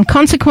just go on.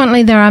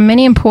 Consequently, there are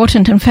many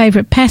important and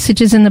favourite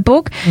passages in the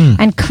book,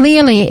 and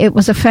clearly it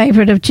was a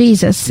favourite of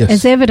Jesus, Yes.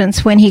 as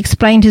evidence when he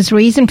explained his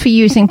reason for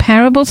using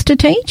parables to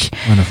teach,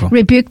 Wonderful.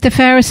 rebuked the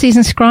Pharisees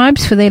and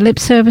scribes for their lip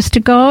service to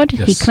God.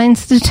 Yes. He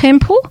cleansed the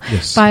temple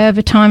Yes. by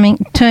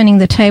turning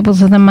the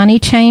tables of the money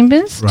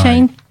changers.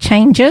 Right.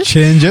 Changes.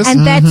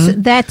 Mm-hmm.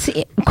 And that's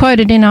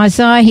quoted in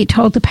Isaiah. He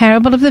told the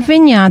parable of the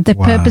vineyard, the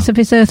Wow. purpose of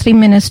his earthly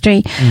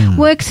ministry,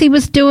 works he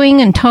was doing,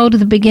 and told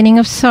of the beginning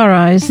of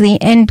sorrows, the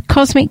end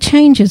cosmic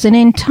changes and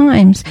end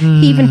times.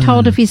 He even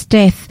told of his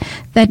death,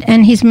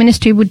 and his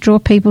ministry would draw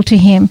people to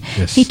him.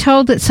 Yes. He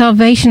told that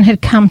salvation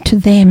had come to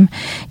them.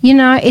 You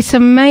know, it's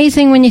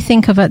amazing when you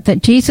think of it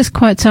that Jesus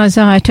quotes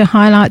Isaiah to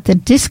highlight the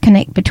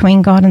disconnect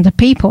between God and the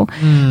people,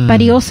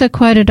 but he also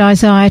quoted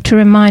Isaiah to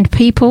remind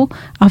people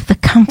of the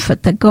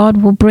comfort that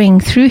God will bring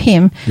through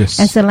him Yes.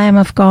 as the Lamb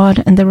of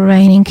God and the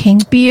reigning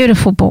King.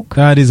 Beautiful book.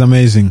 That is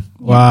amazing.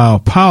 Wow,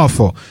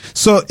 powerful.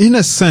 So in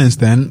a sense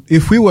then,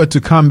 if we were to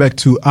come back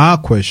to our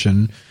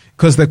question,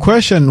 because the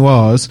question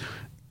was,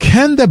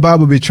 can the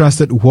Bible be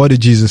trusted? What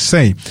did Jesus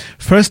say?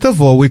 First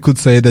of all, we could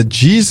say that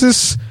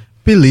Jesus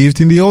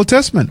believed in the Old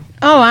Testament.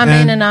 Oh,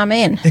 amen and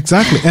amen.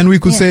 Exactly. And we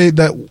could Yeah. say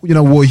that,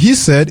 what he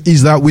said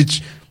is that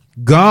which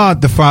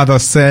God the Father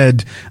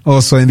said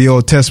also in the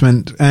Old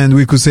Testament. And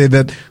we could say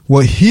that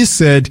what he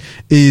said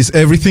is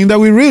everything that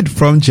we read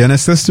from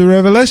Genesis to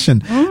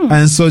Revelation.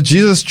 And so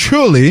Jesus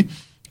truly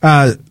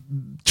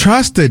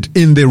trusted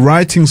in the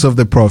writings of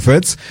the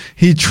prophets.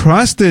 He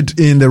trusted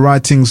in the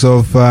writings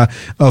of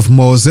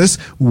Moses.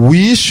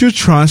 We should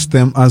trust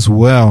them as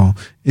well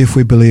if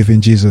we believe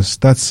in Jesus.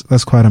 That's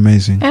quite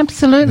amazing.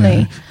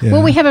 Absolutely. Yeah.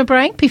 Will we have a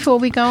break before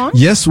we go on?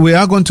 Yes, we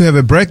are going to have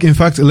a break. In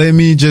fact, let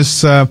me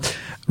just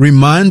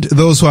remind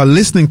those who are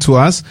listening to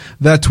us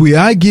that we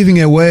are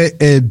giving away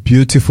a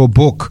beautiful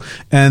book.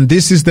 And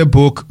this is the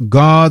book,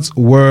 God's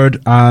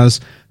Word as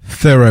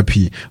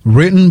Therapy,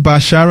 written by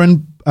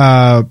Sharon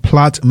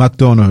Platt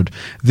McDonald.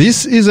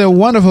 This is a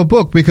wonderful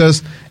book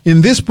because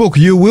in this book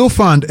you will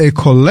find a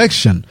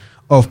collection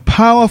of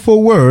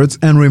powerful words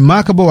and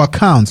remarkable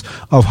accounts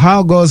of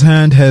how God's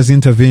hand has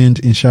intervened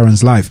in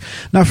Sharon's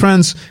life. Now,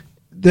 friends,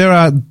 there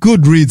are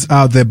good reads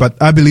out there, but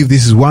I believe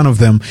this is one of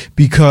them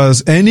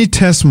because any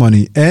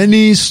testimony,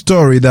 any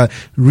story that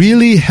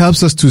really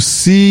helps us to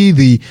see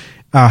the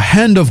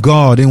hand of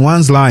God in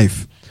one's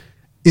life,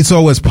 it's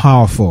always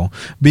powerful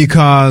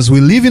because we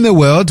live in a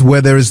world where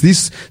there is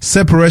this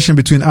separation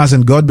between us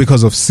and God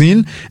because of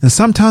sin. And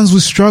sometimes we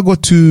struggle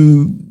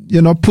to,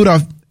 put our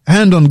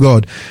hand on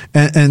God.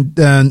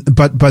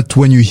 But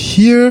when you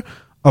hear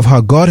of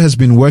how God has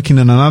been working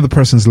in another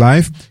person's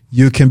life,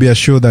 you can be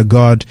assured that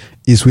God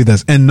is with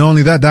us. And not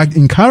only that, that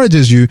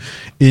encourages you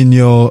in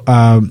your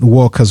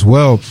walk as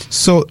well.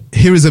 So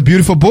here is a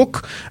beautiful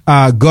book,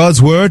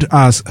 God's Word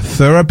as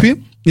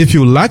Therapy. If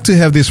you would like to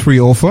have this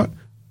free offer,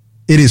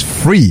 it is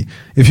free.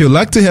 If you'd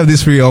like to have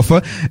this free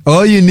offer,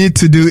 all you need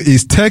to do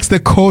is text the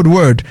code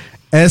word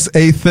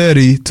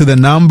SA30 to the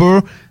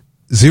number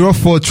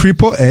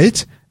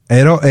 04888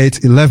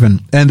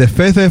 80811, and the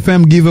Faith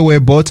FM giveaway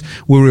bot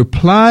will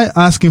reply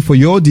asking for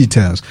your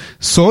details.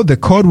 So the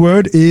code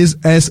word is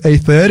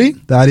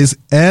SA30. That is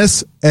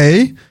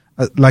SA,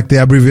 like the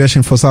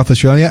abbreviation for South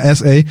Australia,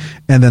 SA,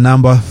 and the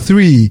number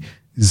 30.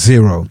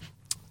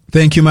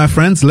 Thank you, my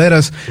friends. Let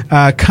us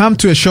come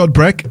to a short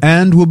break,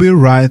 and we'll be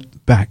right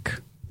back.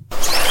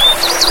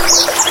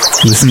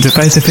 Listen to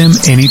Faith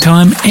FM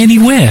anytime,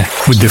 anywhere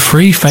with the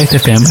free Faith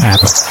FM app,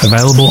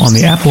 available on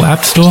the Apple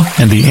App Store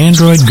and the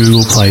Android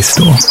Google Play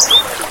Store.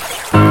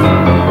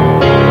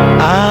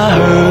 I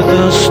heard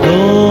the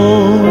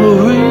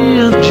story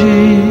of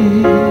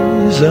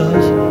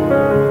Jesus,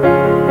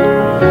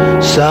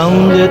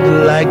 sounded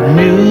like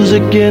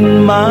music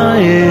in my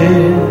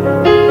ear.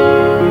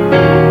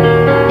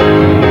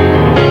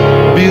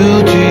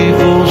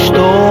 Beautiful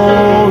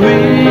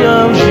story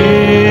of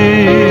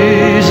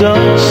Jesus,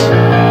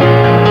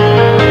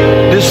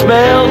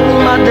 dispelled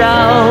my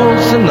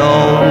doubts and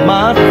all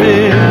my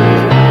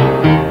fears.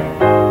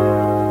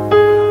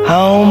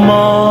 How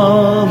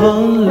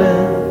marvelous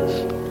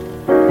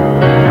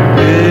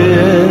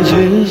is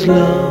His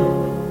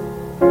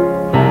love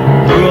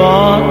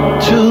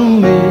brought to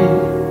me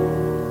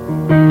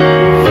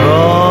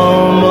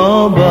from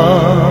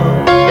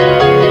above.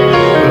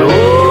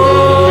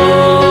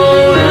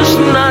 Oh, it's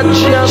not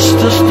just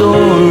a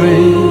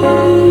story,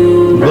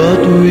 but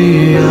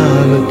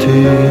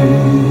reality.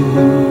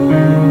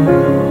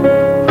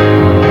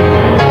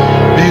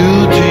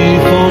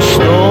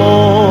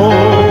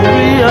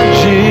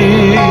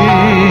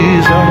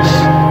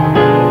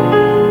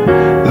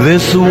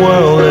 This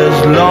world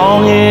is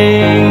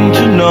longing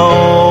to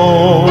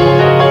know.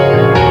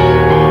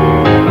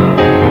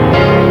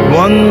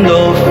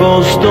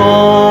 Wonderful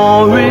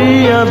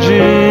story of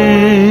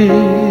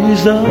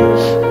Jesus.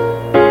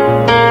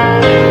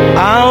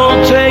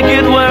 I'll take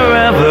it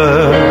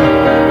wherever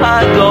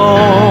I go.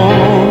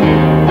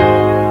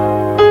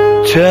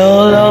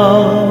 Tell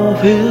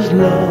of His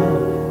love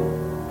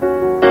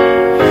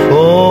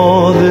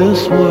for for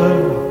this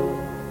world,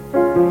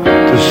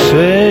 to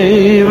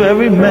save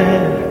every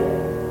man,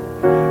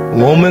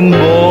 woman,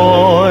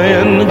 boy,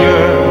 and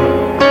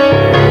girl.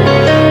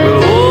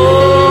 But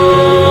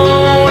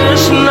oh,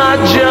 it's not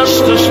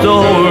just a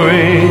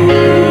story.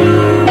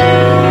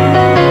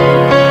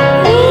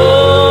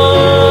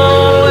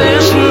 Oh,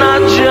 it's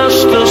not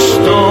just a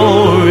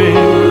story.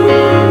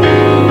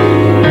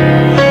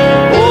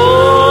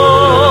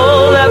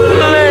 Oh, that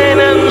plain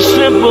and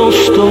simple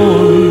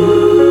story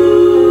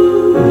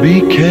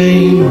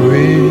became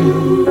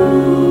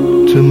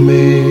real to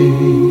me.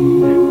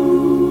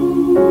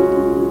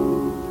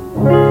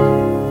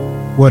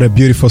 What a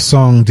beautiful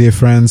song, dear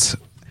friends.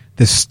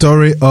 The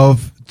story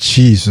of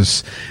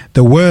Jesus.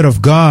 The word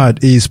of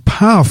God is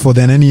powerful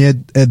than any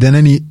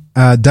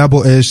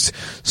double-edged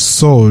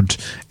sword.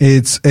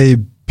 It's a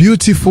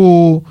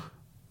beautiful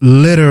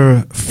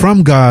letter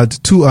from God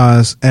to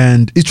us,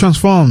 and it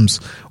transforms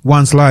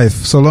one's life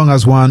so long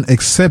as one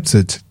accepts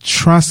it,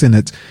 trusts in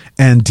it,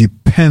 and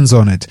depends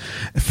on it.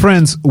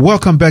 Friends,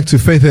 welcome back to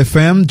Faith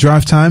FM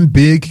Drive Time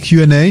Big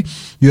Q&A.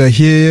 You are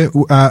here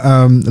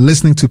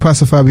listening to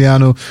Pastor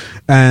Fabiano,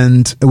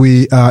 and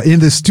we are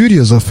in the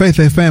studios of Faith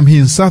FM here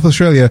in South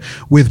Australia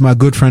with my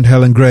good friend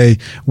Helen Gray.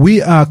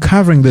 We are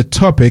covering the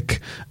topic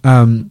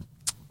can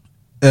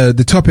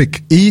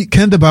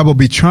the Bible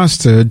be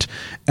trusted,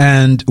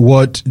 and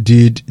what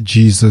did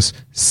Jesus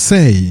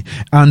say?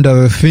 Under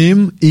the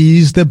theme,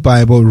 is the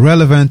Bible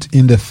relevant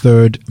in the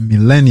third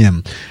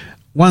millennium?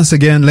 Once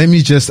again, let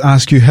me just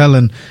ask you,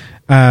 Helen,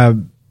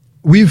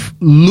 we've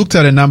looked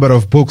at a number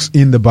of books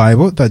in the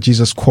Bible that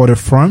Jesus quoted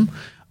from,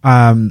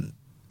 and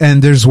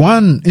there's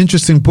one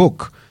interesting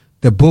book,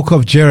 the book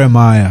of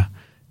Jeremiah.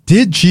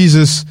 Did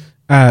Jesus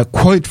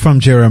quote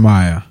from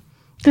Jeremiah?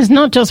 There's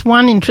not just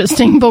one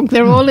interesting book.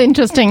 They're all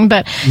interesting,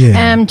 but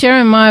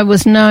Jeremiah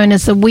was known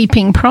as the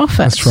weeping prophet.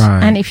 That's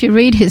right. And if you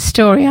read his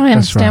story, I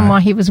understand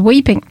why he was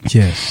weeping.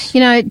 Yes. You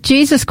know,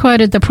 Jesus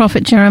quoted the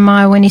prophet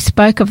Jeremiah when he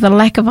spoke of the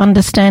lack of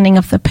understanding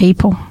of the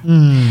people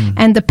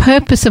and the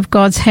purpose of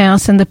God's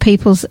house and the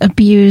people's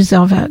abuse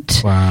of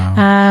it.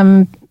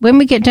 Wow. When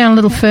we get down a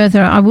little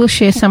further, I will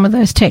share some of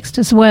those texts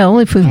as well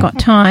if we've got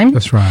time.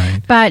 That's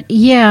right. But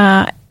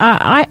yeah,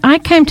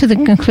 I came to the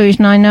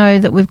conclusion, I know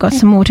that we've got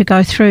some more to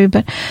go through,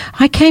 but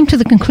I came to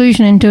the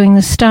conclusion in doing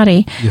the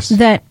study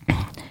that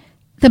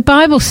the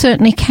Bible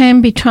certainly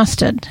can be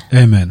trusted.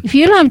 Amen. If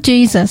you love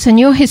Jesus and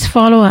you're his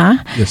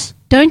follower,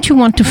 don't you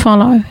want to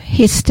follow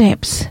his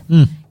steps?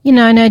 You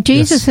know, now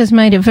Jesus has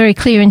made it very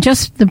clear in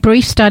just the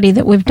brief study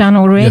that we've done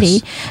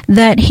already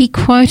that he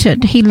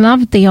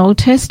loved the Old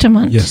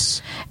Testament.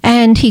 Yes.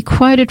 And he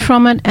quoted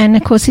from it, and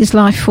of course his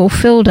life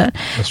fulfilled it.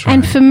 That's right.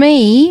 And for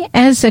me,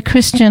 as a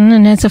Christian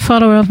and as a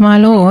follower of my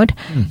Lord,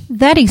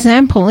 that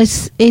example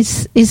is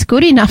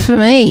good enough for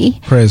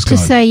me to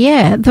say,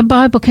 yeah, the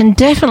Bible can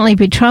definitely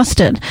be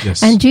trusted.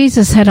 Yes. And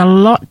Jesus had a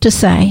lot to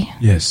say.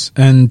 Yes.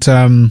 And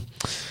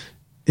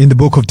in the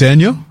book of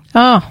Daniel,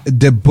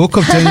 the book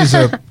of Daniel is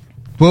a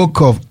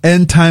book of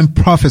end-time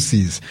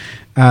prophecies.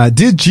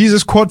 Did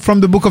Jesus quote from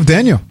the book of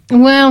Daniel?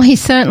 Well, he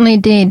certainly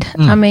did.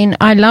 I mean,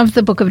 I love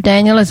the book of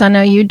Daniel, as I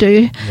know you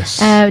do. Yes.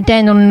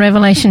 Daniel and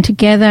Revelation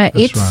together.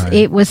 Right.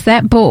 It was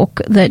that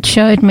book that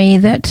showed me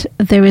that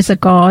there is a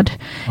God,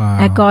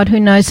 a God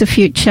who knows the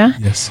future,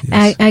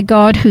 a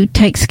God who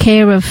takes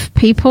care of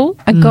people,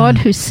 a God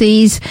who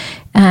sees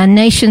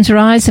nations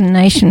rise and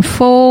nation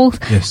fall.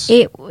 Yes.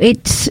 It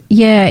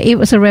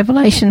was a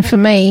revelation for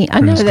me.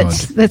 I know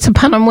that's a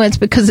pun on words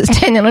because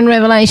it's Daniel and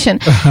Revelation,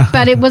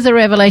 but it was a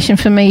revelation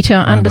for me to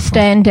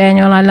understand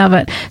Daniel. I love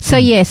it. So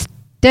yes,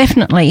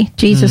 definitely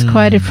Jesus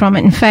quoted from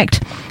it. In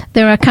fact,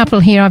 there are a couple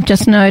here I've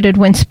just noted.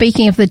 When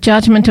speaking of the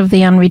judgment of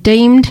the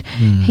unredeemed,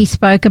 he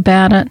spoke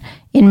about it.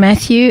 In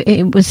Matthew,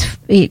 it was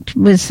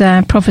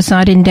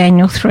prophesied in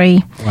Daniel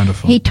 3.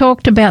 Wonderful. He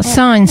talked about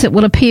signs that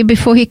will appear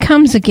before he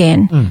comes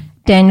again.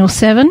 Daniel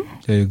 7.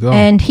 There you go.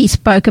 And he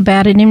spoke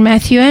about it in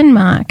Matthew and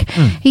Mark.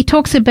 He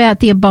talks about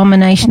the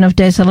abomination of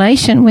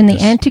desolation when the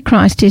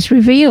Antichrist is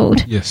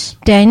revealed. Yes.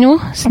 Daniel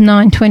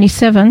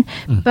 9:27,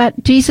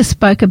 but Jesus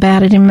spoke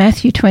about it in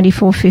Matthew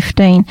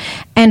 24:15,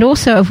 and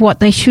also of what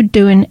they should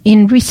do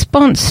in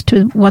response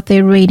to what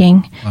they're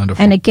reading.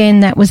 Wonderful. And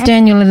again, that was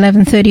Daniel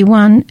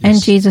 11:31,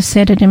 and Jesus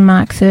said it in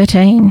Mark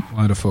 13.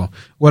 Wonderful.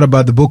 What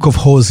about the book of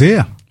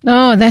Hosea?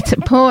 Oh, that's a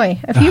boy.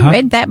 Have you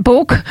read that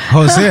book?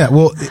 Hosea.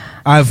 Well,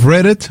 I've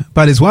read it,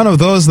 but it's one of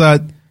those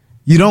that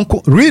you don't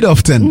read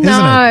often, isn't it?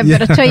 No,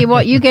 but I tell you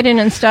what, you get in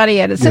and study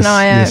it. It's an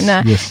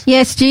eye-opener.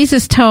 Yes.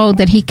 Jesus told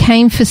that he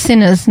came for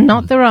sinners,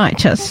 not the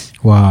righteous.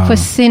 Wow. For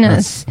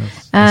sinners.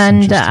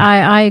 That's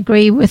I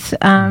agree with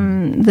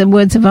the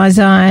words of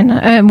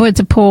Isaiah, words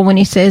of Paul when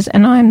he says,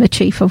 and I am the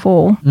chief of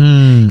all.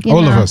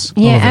 All of us.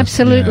 Yeah,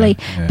 absolutely.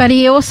 Yeah. But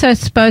he also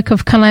spoke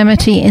of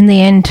calamity in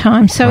the end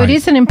time. So it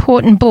is an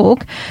important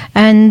book,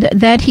 and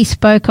that he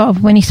spoke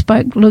of when he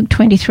spoke Luke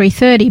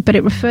 23:30, but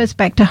it refers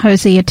back to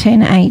Hosea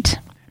 10:8.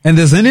 And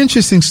there's an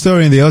interesting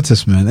story in the Old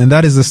Testament, and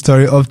that is the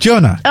story of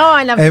Jonah. Oh,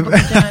 I love the book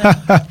of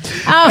Jonah.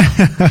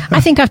 Oh, I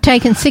think I've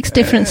taken 6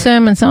 different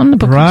sermons on the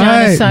book of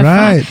Jonah so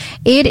far.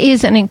 It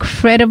is an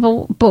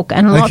incredible book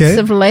and lots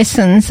of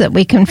lessons that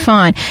we can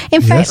find.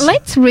 In fact,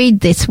 let's read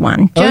this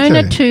one.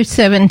 Jonah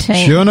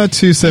 2:17. Jonah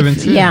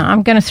 2:17. Yeah,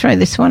 I'm going to throw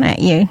this one at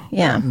you.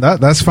 Yeah.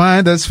 That's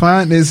fine. That's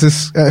fine.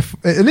 It's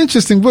an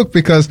interesting book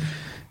because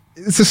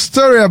it's a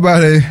story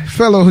about a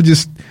fellow who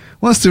just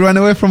wants to run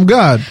away from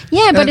God.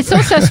 Yeah, but it's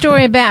also a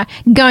story about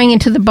going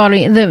into the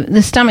body,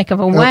 the stomach of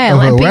a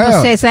whale. And people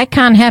says that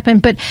can't happen,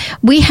 but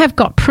we have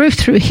got proof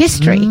through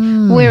history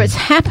where it's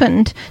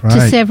happened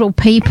to several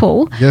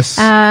people. Yes.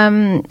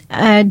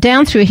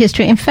 Down through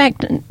history. In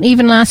fact,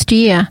 even last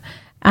year,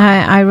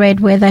 I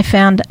read where they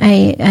found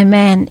a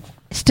man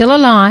still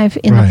alive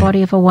in the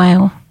body of a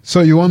whale.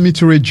 So you want me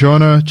to read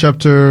Jonah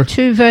chapter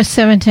 2, verse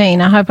 17.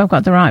 I hope I've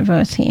got the right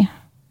verse here.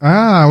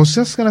 I was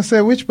just going to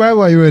say, which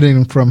Bible are you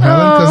reading from,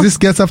 Helen? Because this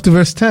gets up to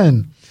verse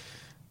 10.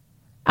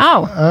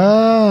 Oh.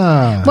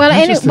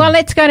 Well,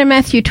 let's go to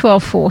Matthew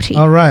 12:40.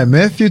 All right,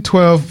 Matthew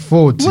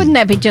 12:40. Wouldn't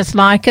that be just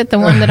like it, the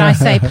one that I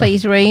say,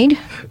 please read?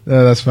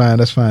 That's fine.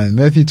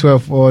 Matthew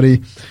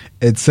 12:40,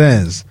 it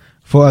says,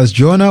 "For as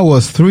Jonah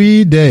was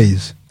 3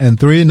 days and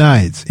 3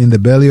 nights in the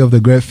belly of the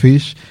great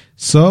fish,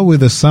 so will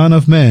the Son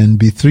of Man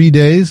be 3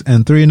 days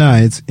and 3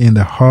 nights in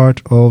the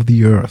heart of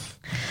the earth."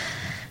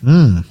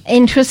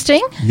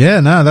 Interesting. Yeah,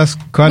 no, that's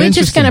quite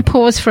interesting. We're just going to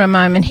pause for a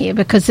moment here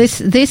because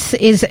this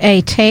is a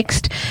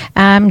text.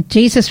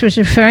 Jesus was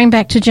referring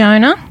back to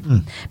Jonah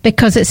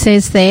because it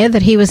says there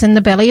that he was in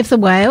the belly of the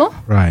whale.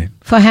 Right.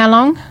 For how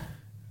long?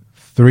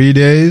 3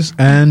 days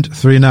and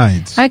 3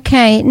 nights.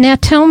 Okay, now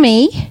tell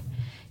me,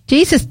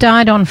 Jesus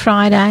died on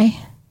Friday.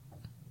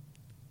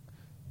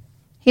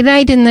 He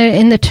laid in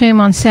the tomb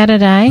on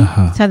Saturday,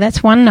 so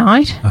that's one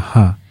night.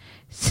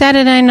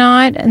 Saturday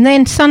night, and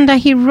then Sunday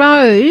he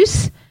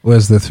rose.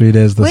 Where's the 3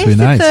 days, the 3 nights?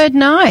 Where's the third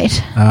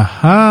night?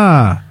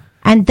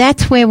 And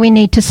that's where we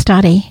need to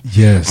study.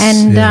 Yes.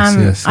 And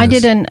yes. I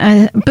didn't,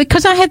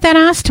 because I had that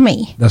asked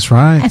me. That's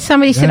right. And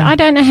somebody said, I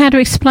don't know how to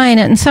explain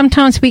it. And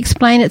sometimes we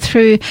explain it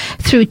through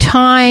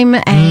time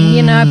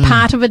and,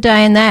 part of a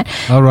day and that.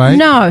 All right.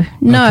 No.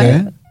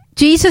 Okay.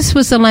 Jesus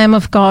was the Lamb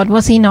of God,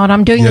 was he not?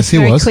 I'm doing this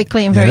very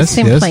quickly and very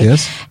simply.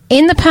 Yes.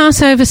 In the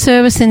Passover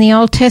service in the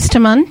Old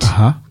Testament,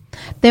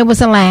 there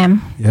was a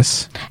lamb.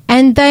 Yes.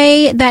 And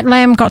that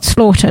lamb got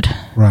slaughtered.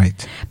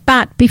 Right.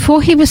 But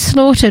before he was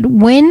slaughtered,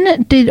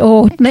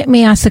 let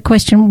me ask the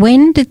question,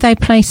 when did they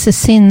place the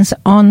sins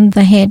on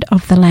the head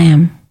of the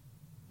lamb?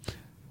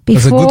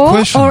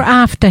 Before or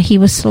after he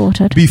was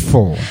slaughtered?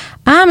 Before.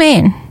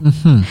 Amen.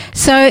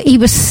 So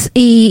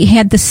he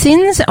had the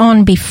sins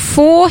on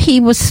before he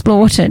was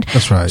slaughtered.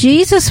 That's right.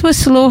 Jesus was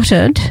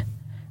slaughtered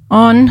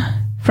on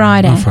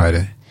Friday. On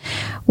Friday.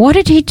 What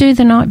did he do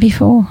the night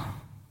before?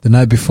 The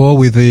night before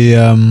with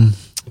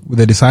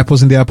the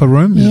disciples in the upper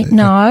room?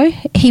 No,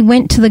 he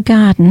went to the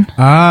garden.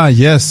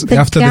 Yes.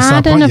 After the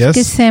supper, Garden of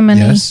Gethsemane.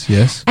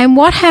 Yes. And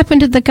what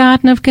happened at the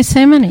Garden of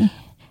Gethsemane?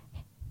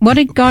 What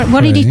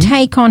did he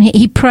take on?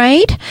 He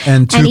prayed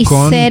and he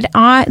said,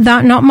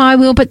 not my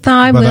will, but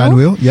thy will. Thine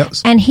will,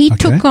 yes. And he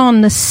took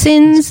on the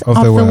sins of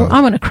the world.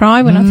 I want to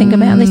cry when I think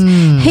about this.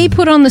 He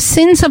put on the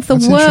sins of the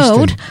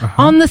world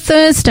on the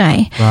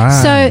Thursday.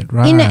 Right,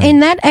 so in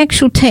that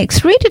actual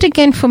text, read it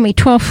again for me,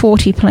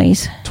 12:40,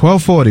 please.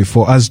 12:40,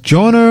 "For as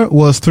Jonah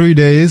was 3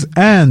 days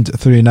and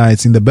 3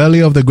 nights in the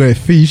belly of the great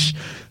fish,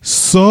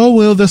 so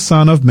will the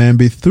Son of Man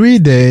be 3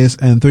 days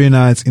and 3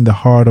 nights in the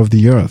heart of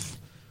the earth."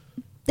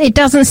 It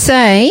doesn't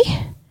say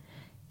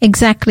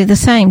exactly the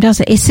same, does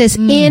it? It says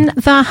in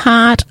the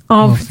heart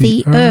of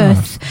the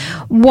earth.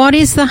 What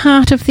is the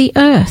heart of the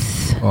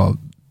earth? Well,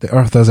 the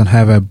earth doesn't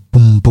have a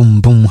boom, boom,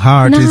 boom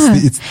heart. No,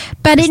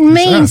 but it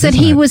means that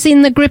he was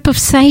in the grip of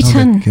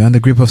Satan. Okay, in the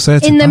grip of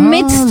Satan. In the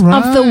midst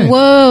of the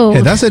world.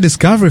 Hey, that's a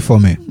discovery for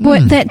me.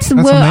 That's the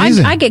world.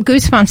 I get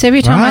goosebumps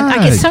every time.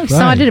 I get so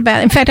excited about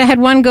it. In fact, I had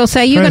one girl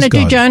say, "You're going to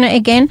do Jonah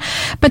again?"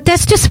 But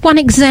that's just one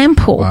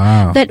example.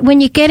 Wow. That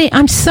when you get it,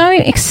 I'm so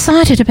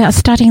excited about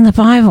studying the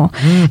Bible.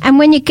 And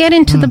when you get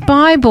into the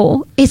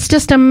Bible, it's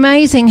just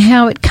amazing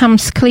how it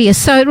comes clear.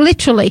 So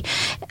literally,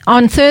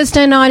 on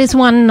Thursday night is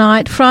 1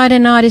 night, Friday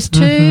night is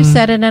 2,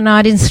 Saturday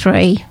night is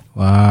 3.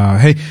 Wow.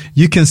 Hey,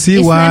 you can see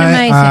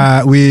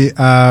why we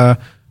are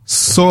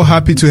so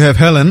happy to have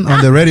Helen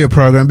on the radio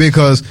program,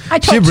 because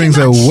she brings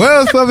a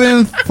wealth of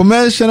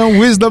information and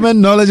wisdom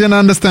and knowledge and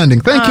understanding.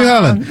 Thank you,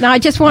 Helen. No, I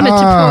just wanted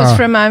to pause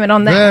for a moment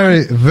on that.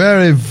 Very,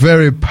 very,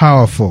 very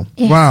powerful.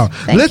 Yes, wow.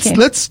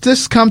 Let's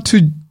just come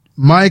to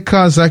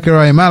Micah,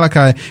 Zechariah,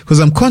 Malachi, because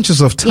I'm conscious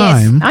of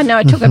time. Yes, I know,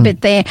 I took a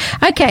bit there.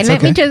 Okay,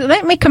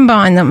 let me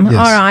combine them. Yes.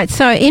 All right.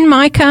 So in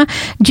Micah,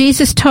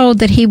 Jesus told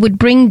that he would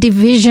bring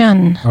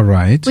division. All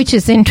right. Which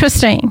is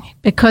interesting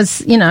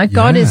because,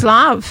 God is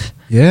love.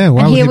 Yeah,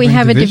 and here we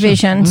have a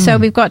division. So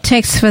we've got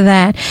texts for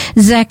that.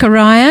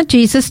 Zechariah,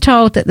 Jesus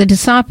told that the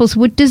disciples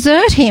would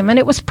desert him, and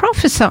it was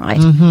prophesied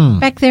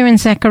back there in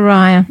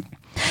Zechariah.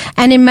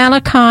 And in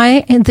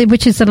Malachi,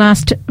 which is the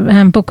last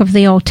book of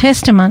the Old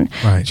Testament,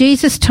 Right.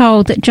 Jesus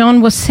told that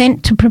John was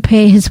sent to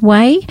prepare his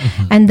way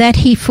and that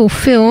he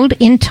fulfilled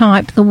in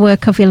type the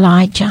work of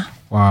Elijah.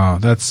 Wow,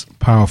 that's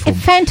powerful.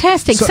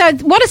 Fantastic. So- So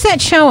what does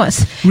that show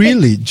us?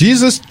 Really,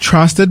 Jesus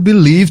trusted,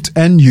 believed,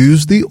 and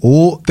used the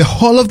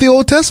whole of the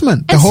Old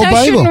Testament, the And whole so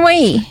Bible. shouldn't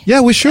we?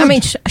 Yeah, we should. I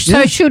mean, so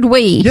Yeah. should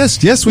we?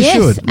 Yes, we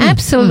should.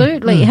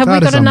 Absolutely. Have we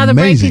That got is another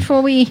break amazing.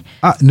 before we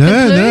No.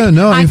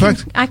 conclude? In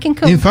fact, I can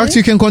in fact,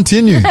 you can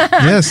continue.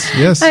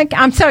 Yes. Okay,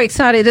 I'm so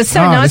excited. It's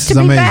so nice this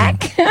to is be amazing.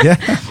 back.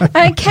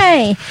 Yeah.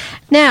 Okay.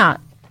 Now,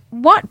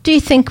 what do you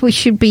think we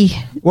should be?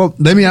 Well,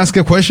 let me ask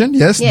a question.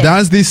 Yes. Yes.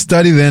 Does this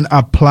study then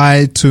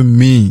apply to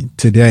me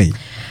today?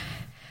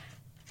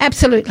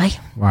 Absolutely.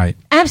 Right.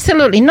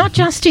 Absolutely. Not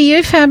just to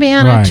you,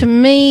 Fabiano, Right. to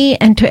me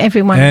and to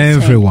everyone.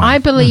 listening. Everyone. I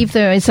believe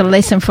there is a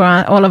lesson for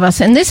all of us.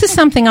 And this is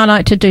something I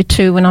like to do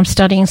too when I'm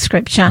studying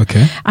scripture.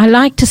 Okay. I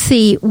like to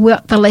see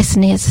what the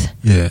lesson is.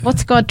 Yeah.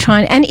 What's God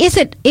trying? And is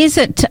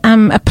it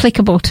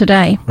applicable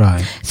today?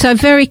 Right. So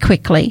very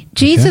quickly,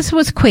 Jesus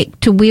was quick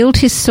to wield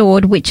his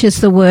sword, which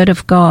is the word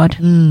of God.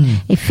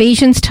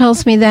 Ephesians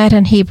tells me that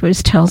and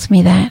Hebrews tells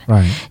me that.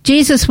 Right.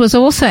 Jesus was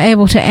also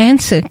able to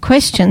answer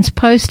questions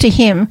posed to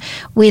him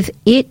with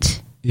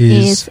 "It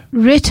is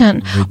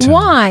written."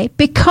 Why?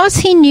 Because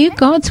he knew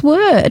God's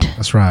word.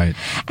 That's right.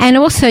 And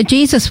also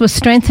Jesus was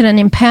strengthened and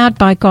empowered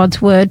by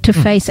God's word to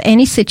face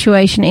any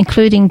situation,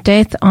 including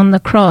death on the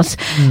cross.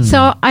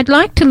 So I'd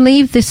like to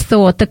leave this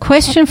thought. The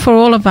question for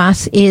all of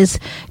us is,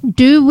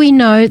 do we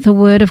know the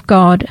word of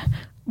God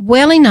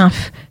well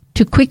enough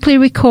to quickly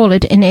recall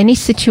it in any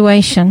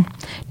situation?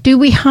 Do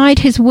we hide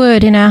his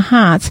word in our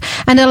hearts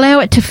and allow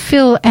it to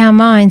fill our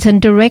minds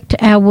and direct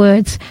our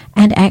words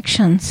and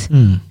actions?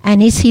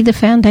 And is he the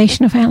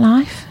foundation of our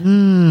life?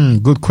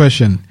 Good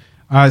question.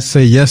 I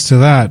say yes to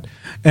that.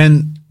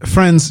 And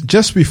friends,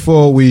 just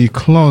before we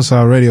close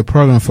our radio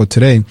program for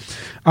today,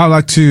 I'd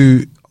like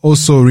to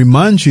also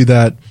remind you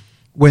that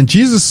when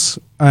Jesus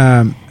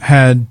when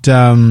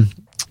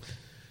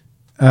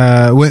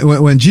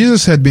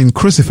Jesus had been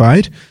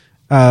crucified,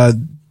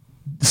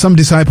 some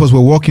disciples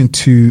were walking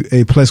to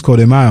a place called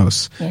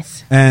Emmaus.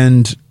 Yes.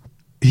 And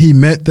he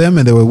met them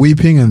and they were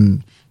weeping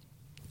and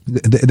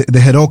they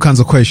had all kinds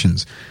of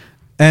questions.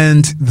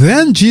 And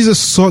then Jesus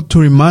sought to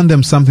remind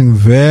them something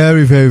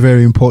very, very,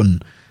 very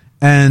important.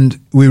 And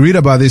we read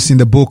about this in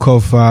the book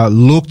of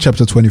Luke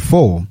chapter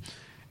 24.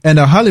 And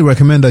I highly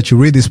recommend that you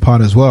read this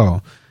part as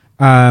well.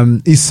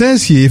 It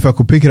says here, if I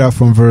could pick it up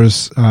from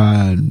verse,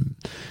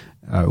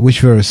 which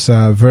verse?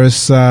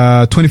 Verse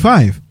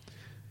 25.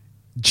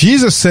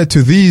 Jesus said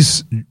to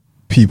these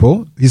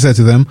people, he said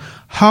to them,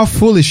 "How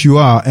foolish you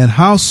are and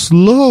how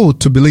slow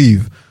to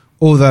believe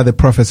all that the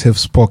prophets have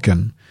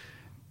spoken."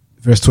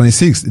 Verse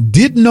 26,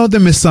 "Did not the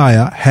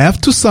Messiah have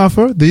to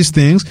suffer these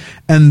things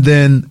and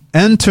then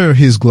enter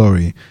his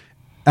glory?"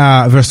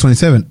 Verse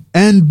 27,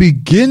 "And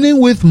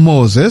beginning with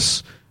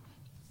Moses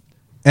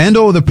and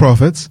all the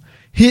prophets,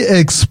 he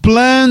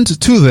explained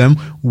to them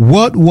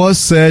what was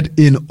said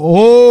in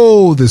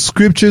all the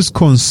scriptures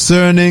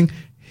concerning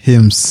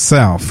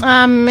himself."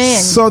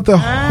 Amen. So the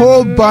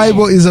whole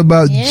Bible is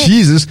about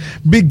Jesus,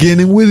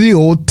 beginning with the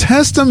Old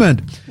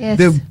Testament. Yes.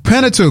 The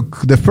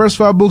Pentateuch, the first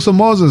 5 books of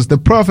Moses, the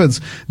prophets,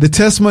 the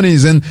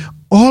testimonies, and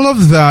all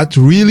of that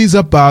really is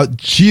about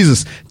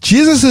Jesus.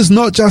 Jesus is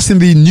not just in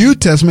the New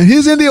Testament,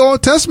 he's in the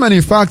Old Testament,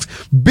 in fact,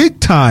 big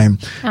time.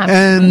 Absolutely.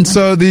 And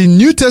so the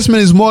New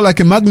Testament is more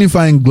like a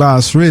magnifying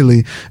glass,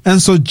 really.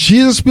 And so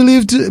Jesus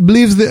believes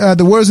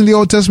the words in the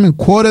Old Testament,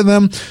 quoted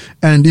them,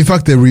 and in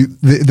fact,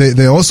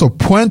 they also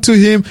point to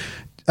him.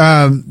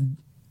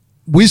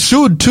 We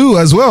should too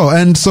as well.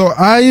 And so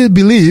I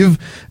believe,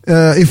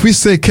 if we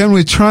say, can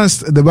we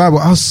trust the Bible?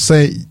 I'll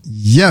say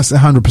yes,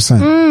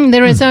 100%.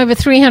 There is over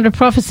 300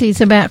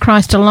 prophecies about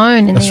Christ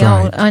alone in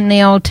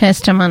the Old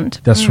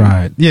Testament. That's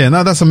right. Yeah,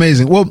 no, that's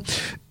amazing. Well,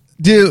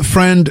 dear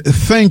friend,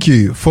 thank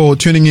you for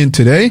tuning in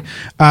today.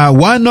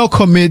 Why not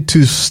commit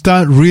to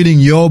start reading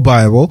your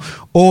Bible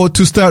or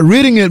to start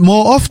reading it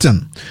more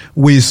often?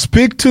 We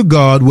speak to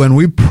God when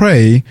we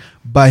pray,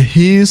 but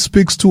he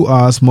speaks to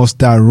us most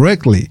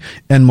directly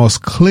and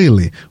most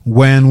clearly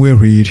when we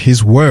read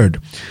his word.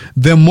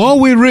 The more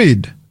we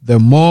read, the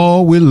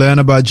more we learn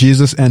about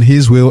Jesus and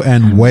his will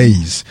and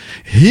ways,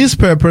 his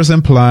purpose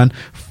and plan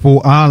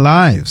for our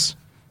lives.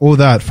 All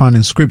that found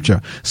in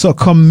scripture. So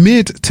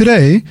commit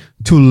today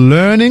to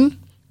learning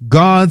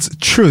God's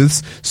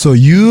truths so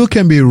you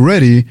can be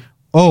ready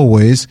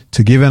always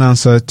to give an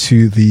answer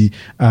to that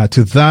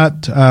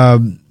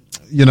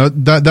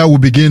that will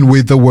begin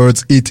with the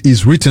words, "It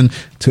is written,"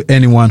 to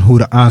anyone who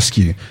would ask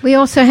you. We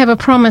also have a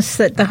promise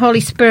that the Holy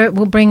Spirit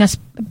will bring us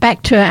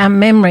back to our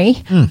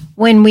memory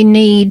when we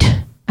need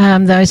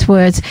those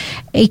words.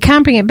 He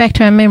can't bring it back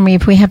to our memory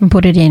if we haven't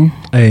put it in.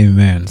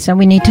 Amen. So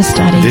we need to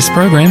study. This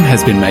program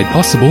has been made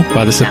possible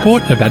by the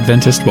support of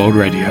Adventist World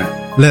Radio.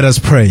 Let us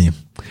pray.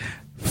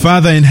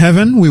 Father in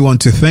heaven, we want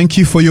to thank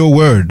you for your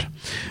word.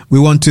 We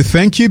want to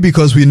thank you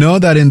because we know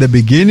that in the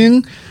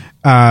beginning,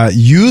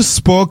 you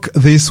spoke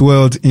this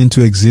world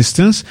into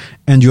existence,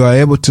 and you are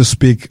able to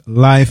speak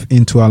life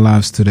into our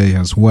lives today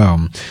as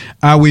well.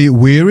 Are we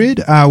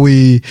wearied? Are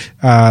we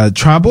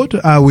troubled?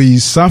 Are we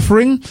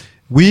suffering?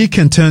 We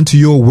can turn to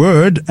your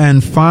word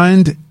and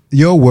find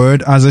your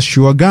word as a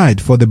sure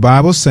guide. For the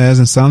Bible says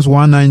in Psalms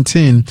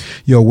 119,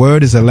 your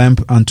word is a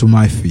lamp unto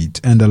my feet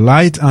and a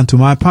light unto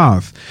my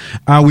path.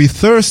 Are we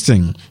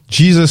thirsting?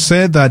 Jesus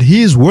said that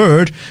his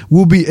word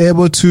will be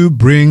able to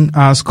bring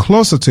us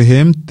closer to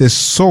him, the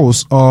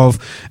source of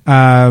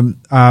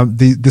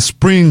the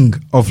spring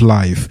of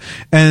life.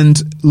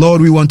 And Lord,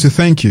 we want to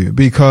thank you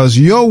because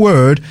your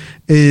word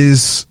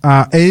is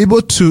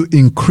able to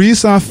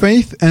increase our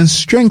faith and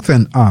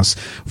strengthen us.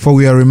 For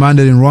we are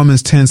reminded in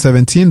Romans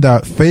 10:17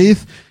 that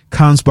faith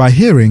comes by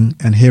hearing,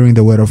 and hearing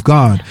the word of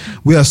God.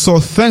 We are so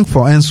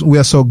thankful and we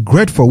are so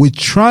grateful. We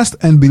trust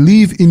and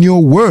believe in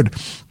your word.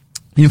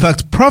 In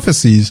fact,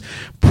 prophecies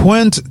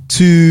point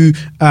to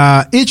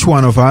each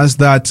one of us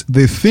that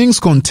the things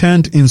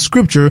contained in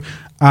Scripture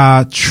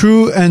are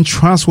true and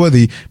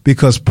trustworthy,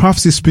 because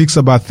prophecy speaks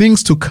about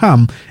things to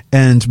come,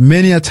 and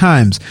many a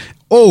times,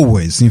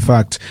 always, in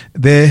fact,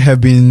 they have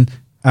been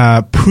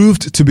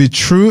proved to be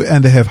true,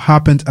 and they have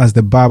happened as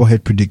the Bible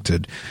had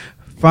predicted.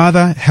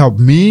 Father, help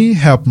me,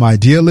 help my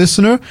dear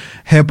listener,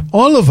 help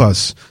all of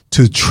us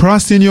to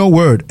trust in your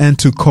word and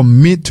to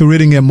commit to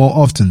reading it more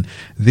often.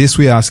 This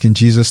we ask in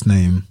Jesus'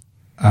 name.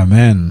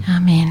 Amen.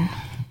 Amen.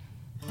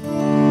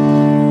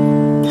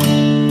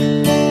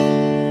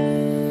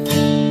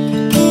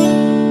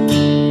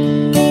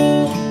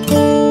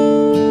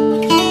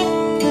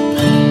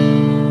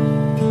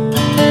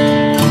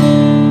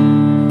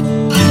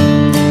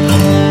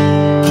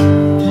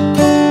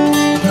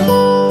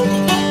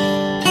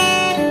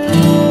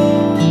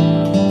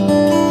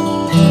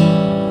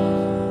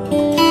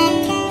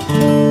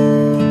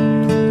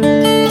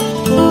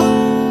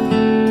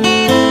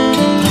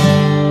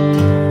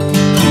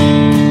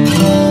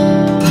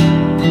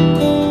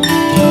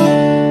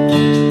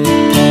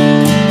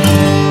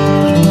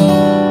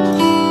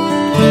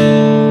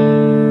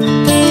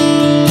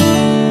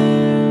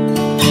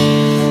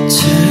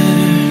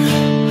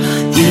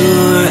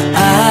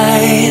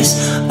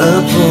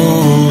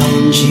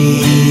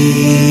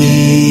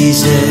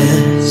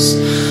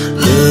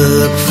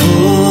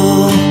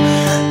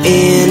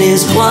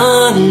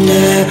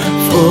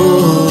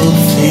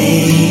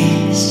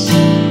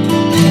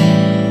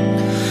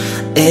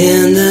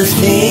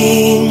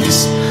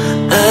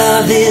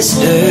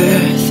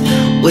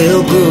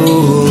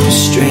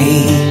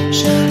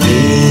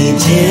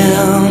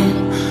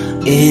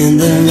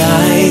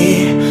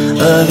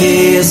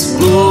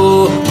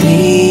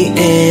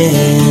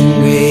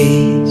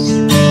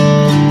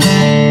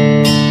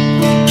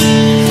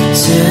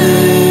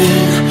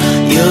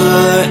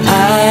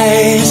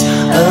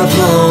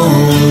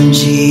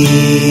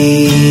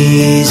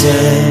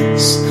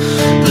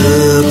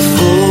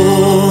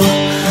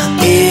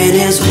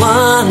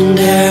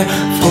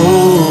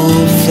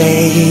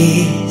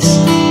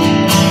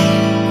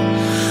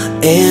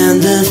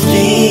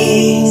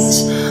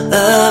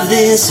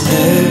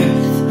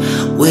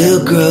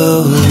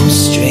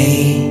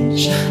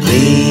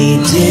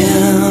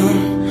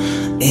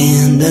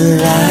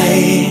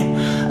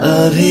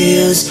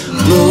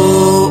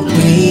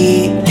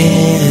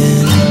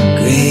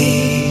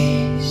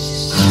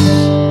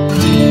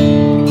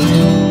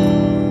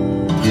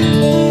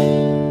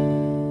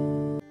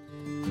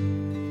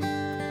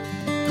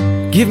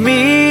 Give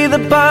me the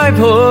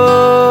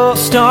Bible,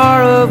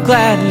 star of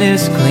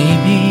gladness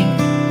gleaming,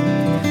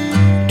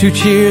 to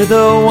cheer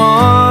the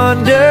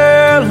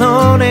wanderer,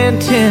 lone and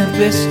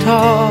tempest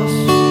tossed.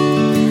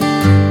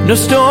 No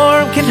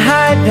storm can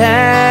hide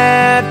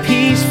that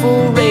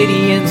peaceful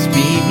radiance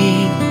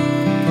beaming,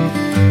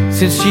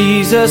 since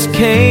Jesus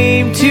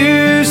came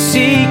to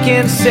seek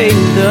and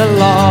save the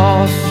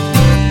lost.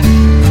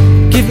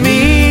 Give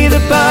me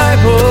the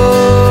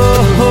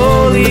Bible,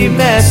 holy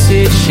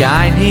message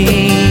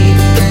shining,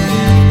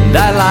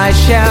 thy light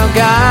shall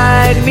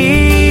guide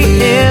me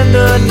in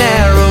the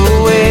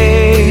narrow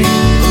way.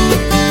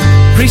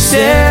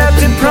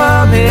 Precept and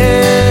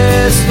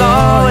promise,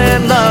 law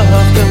and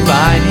love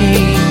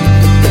combining,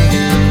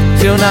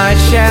 till night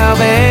shall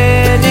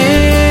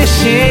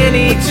vanish in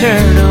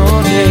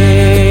eternal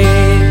day.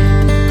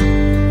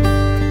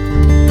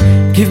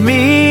 Give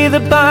me the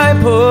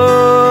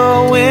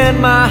Bible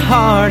when my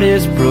heart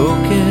is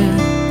broken,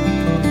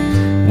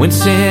 when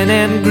sin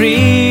and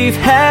grief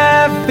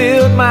have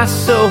filled my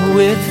soul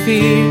with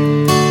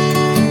fear.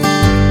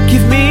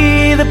 Give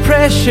me the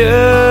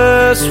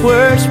precious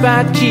words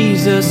by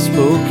Jesus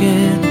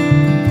spoken,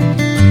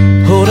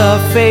 hold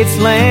up faith's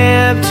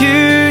lamp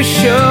to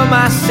show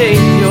my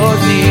Savior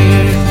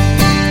near.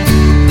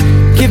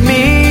 Give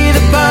me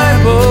the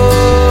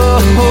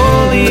Bible,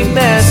 holy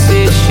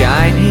message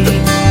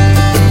shining,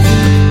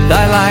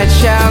 thy light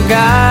shall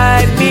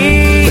guide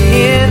me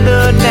in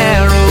the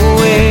narrow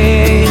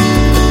way.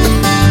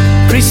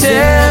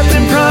 Precept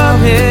and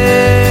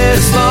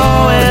promise,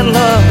 law and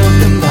love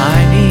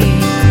combining,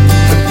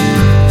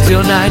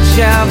 till night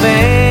shall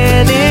vanish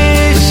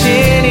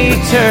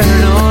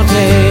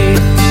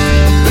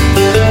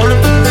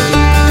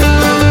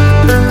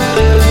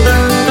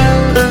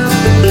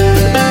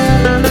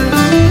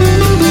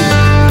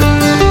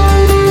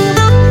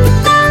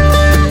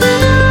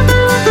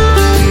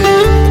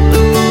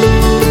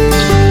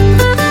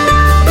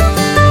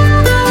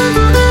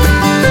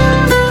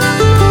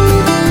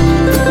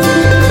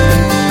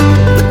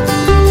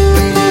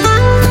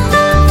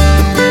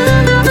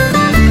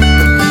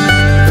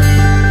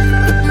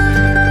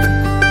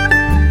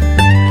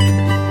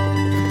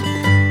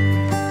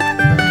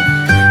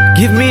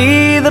Give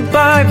me the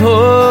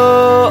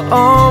Bible,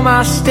 all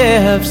my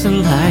steps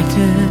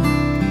enlighten.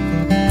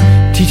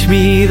 Teach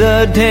me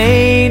the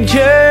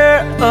danger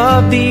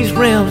of these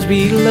realms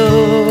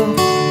below.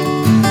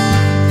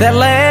 That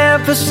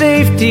lamp of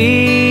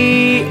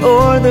safety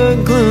o'er the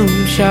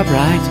gloom shall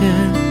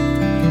brighten.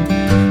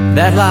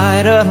 That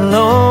light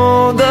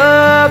alone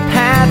the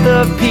path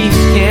of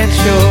peace can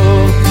show.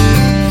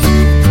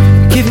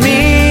 Give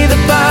me the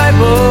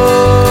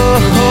Bible,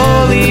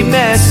 holy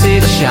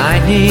message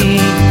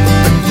shining.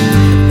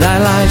 Thy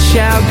light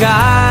shall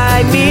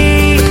guide me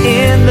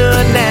in the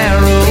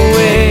narrow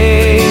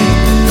way.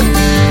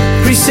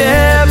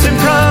 Precept and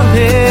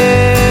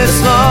promise,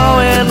 law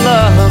and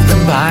love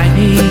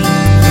combining,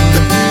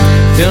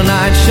 till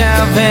night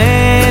shall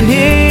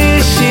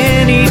vanish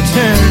in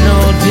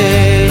eternal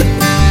day.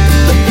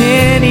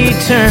 In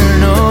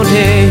eternal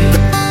day.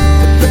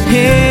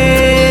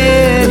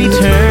 In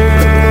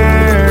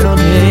eternal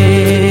day.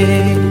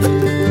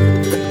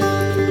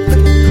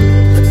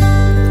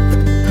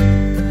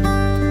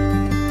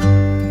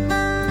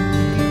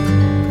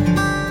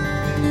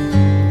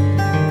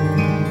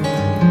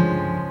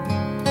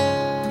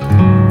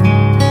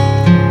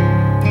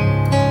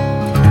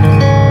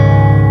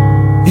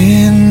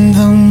 In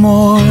the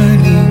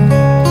morning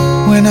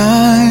when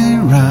I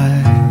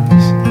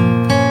rise,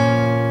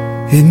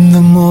 in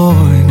the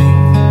morning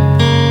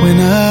when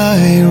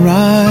I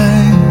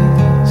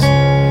rise,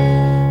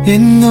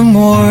 in the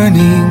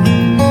morning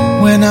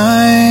when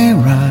I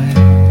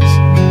rise,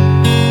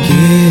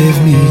 give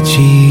me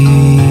Jesus.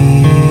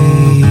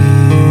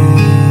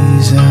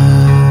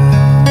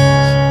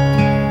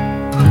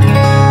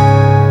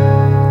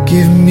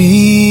 Give me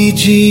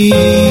Jesus.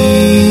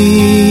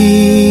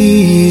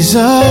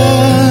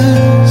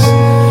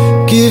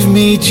 Give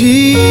me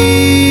Jesus.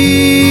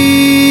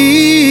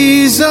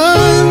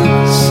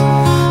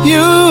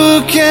 You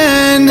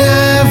can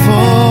have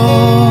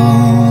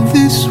all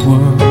this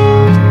world,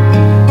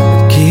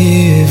 but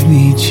give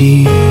me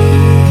Jesus.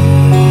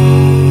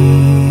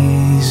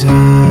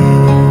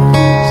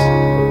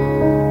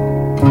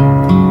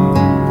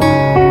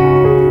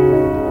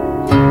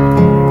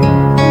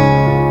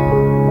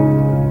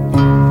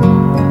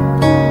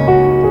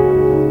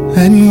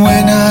 And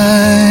when I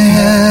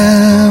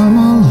am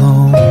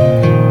alone,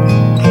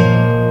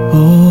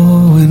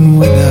 oh, and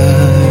when I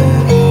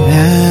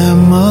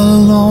am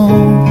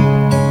alone,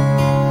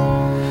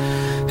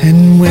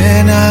 and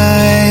when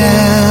I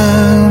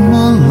am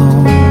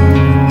alone,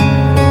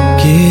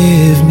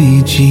 give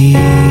me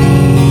Jesus.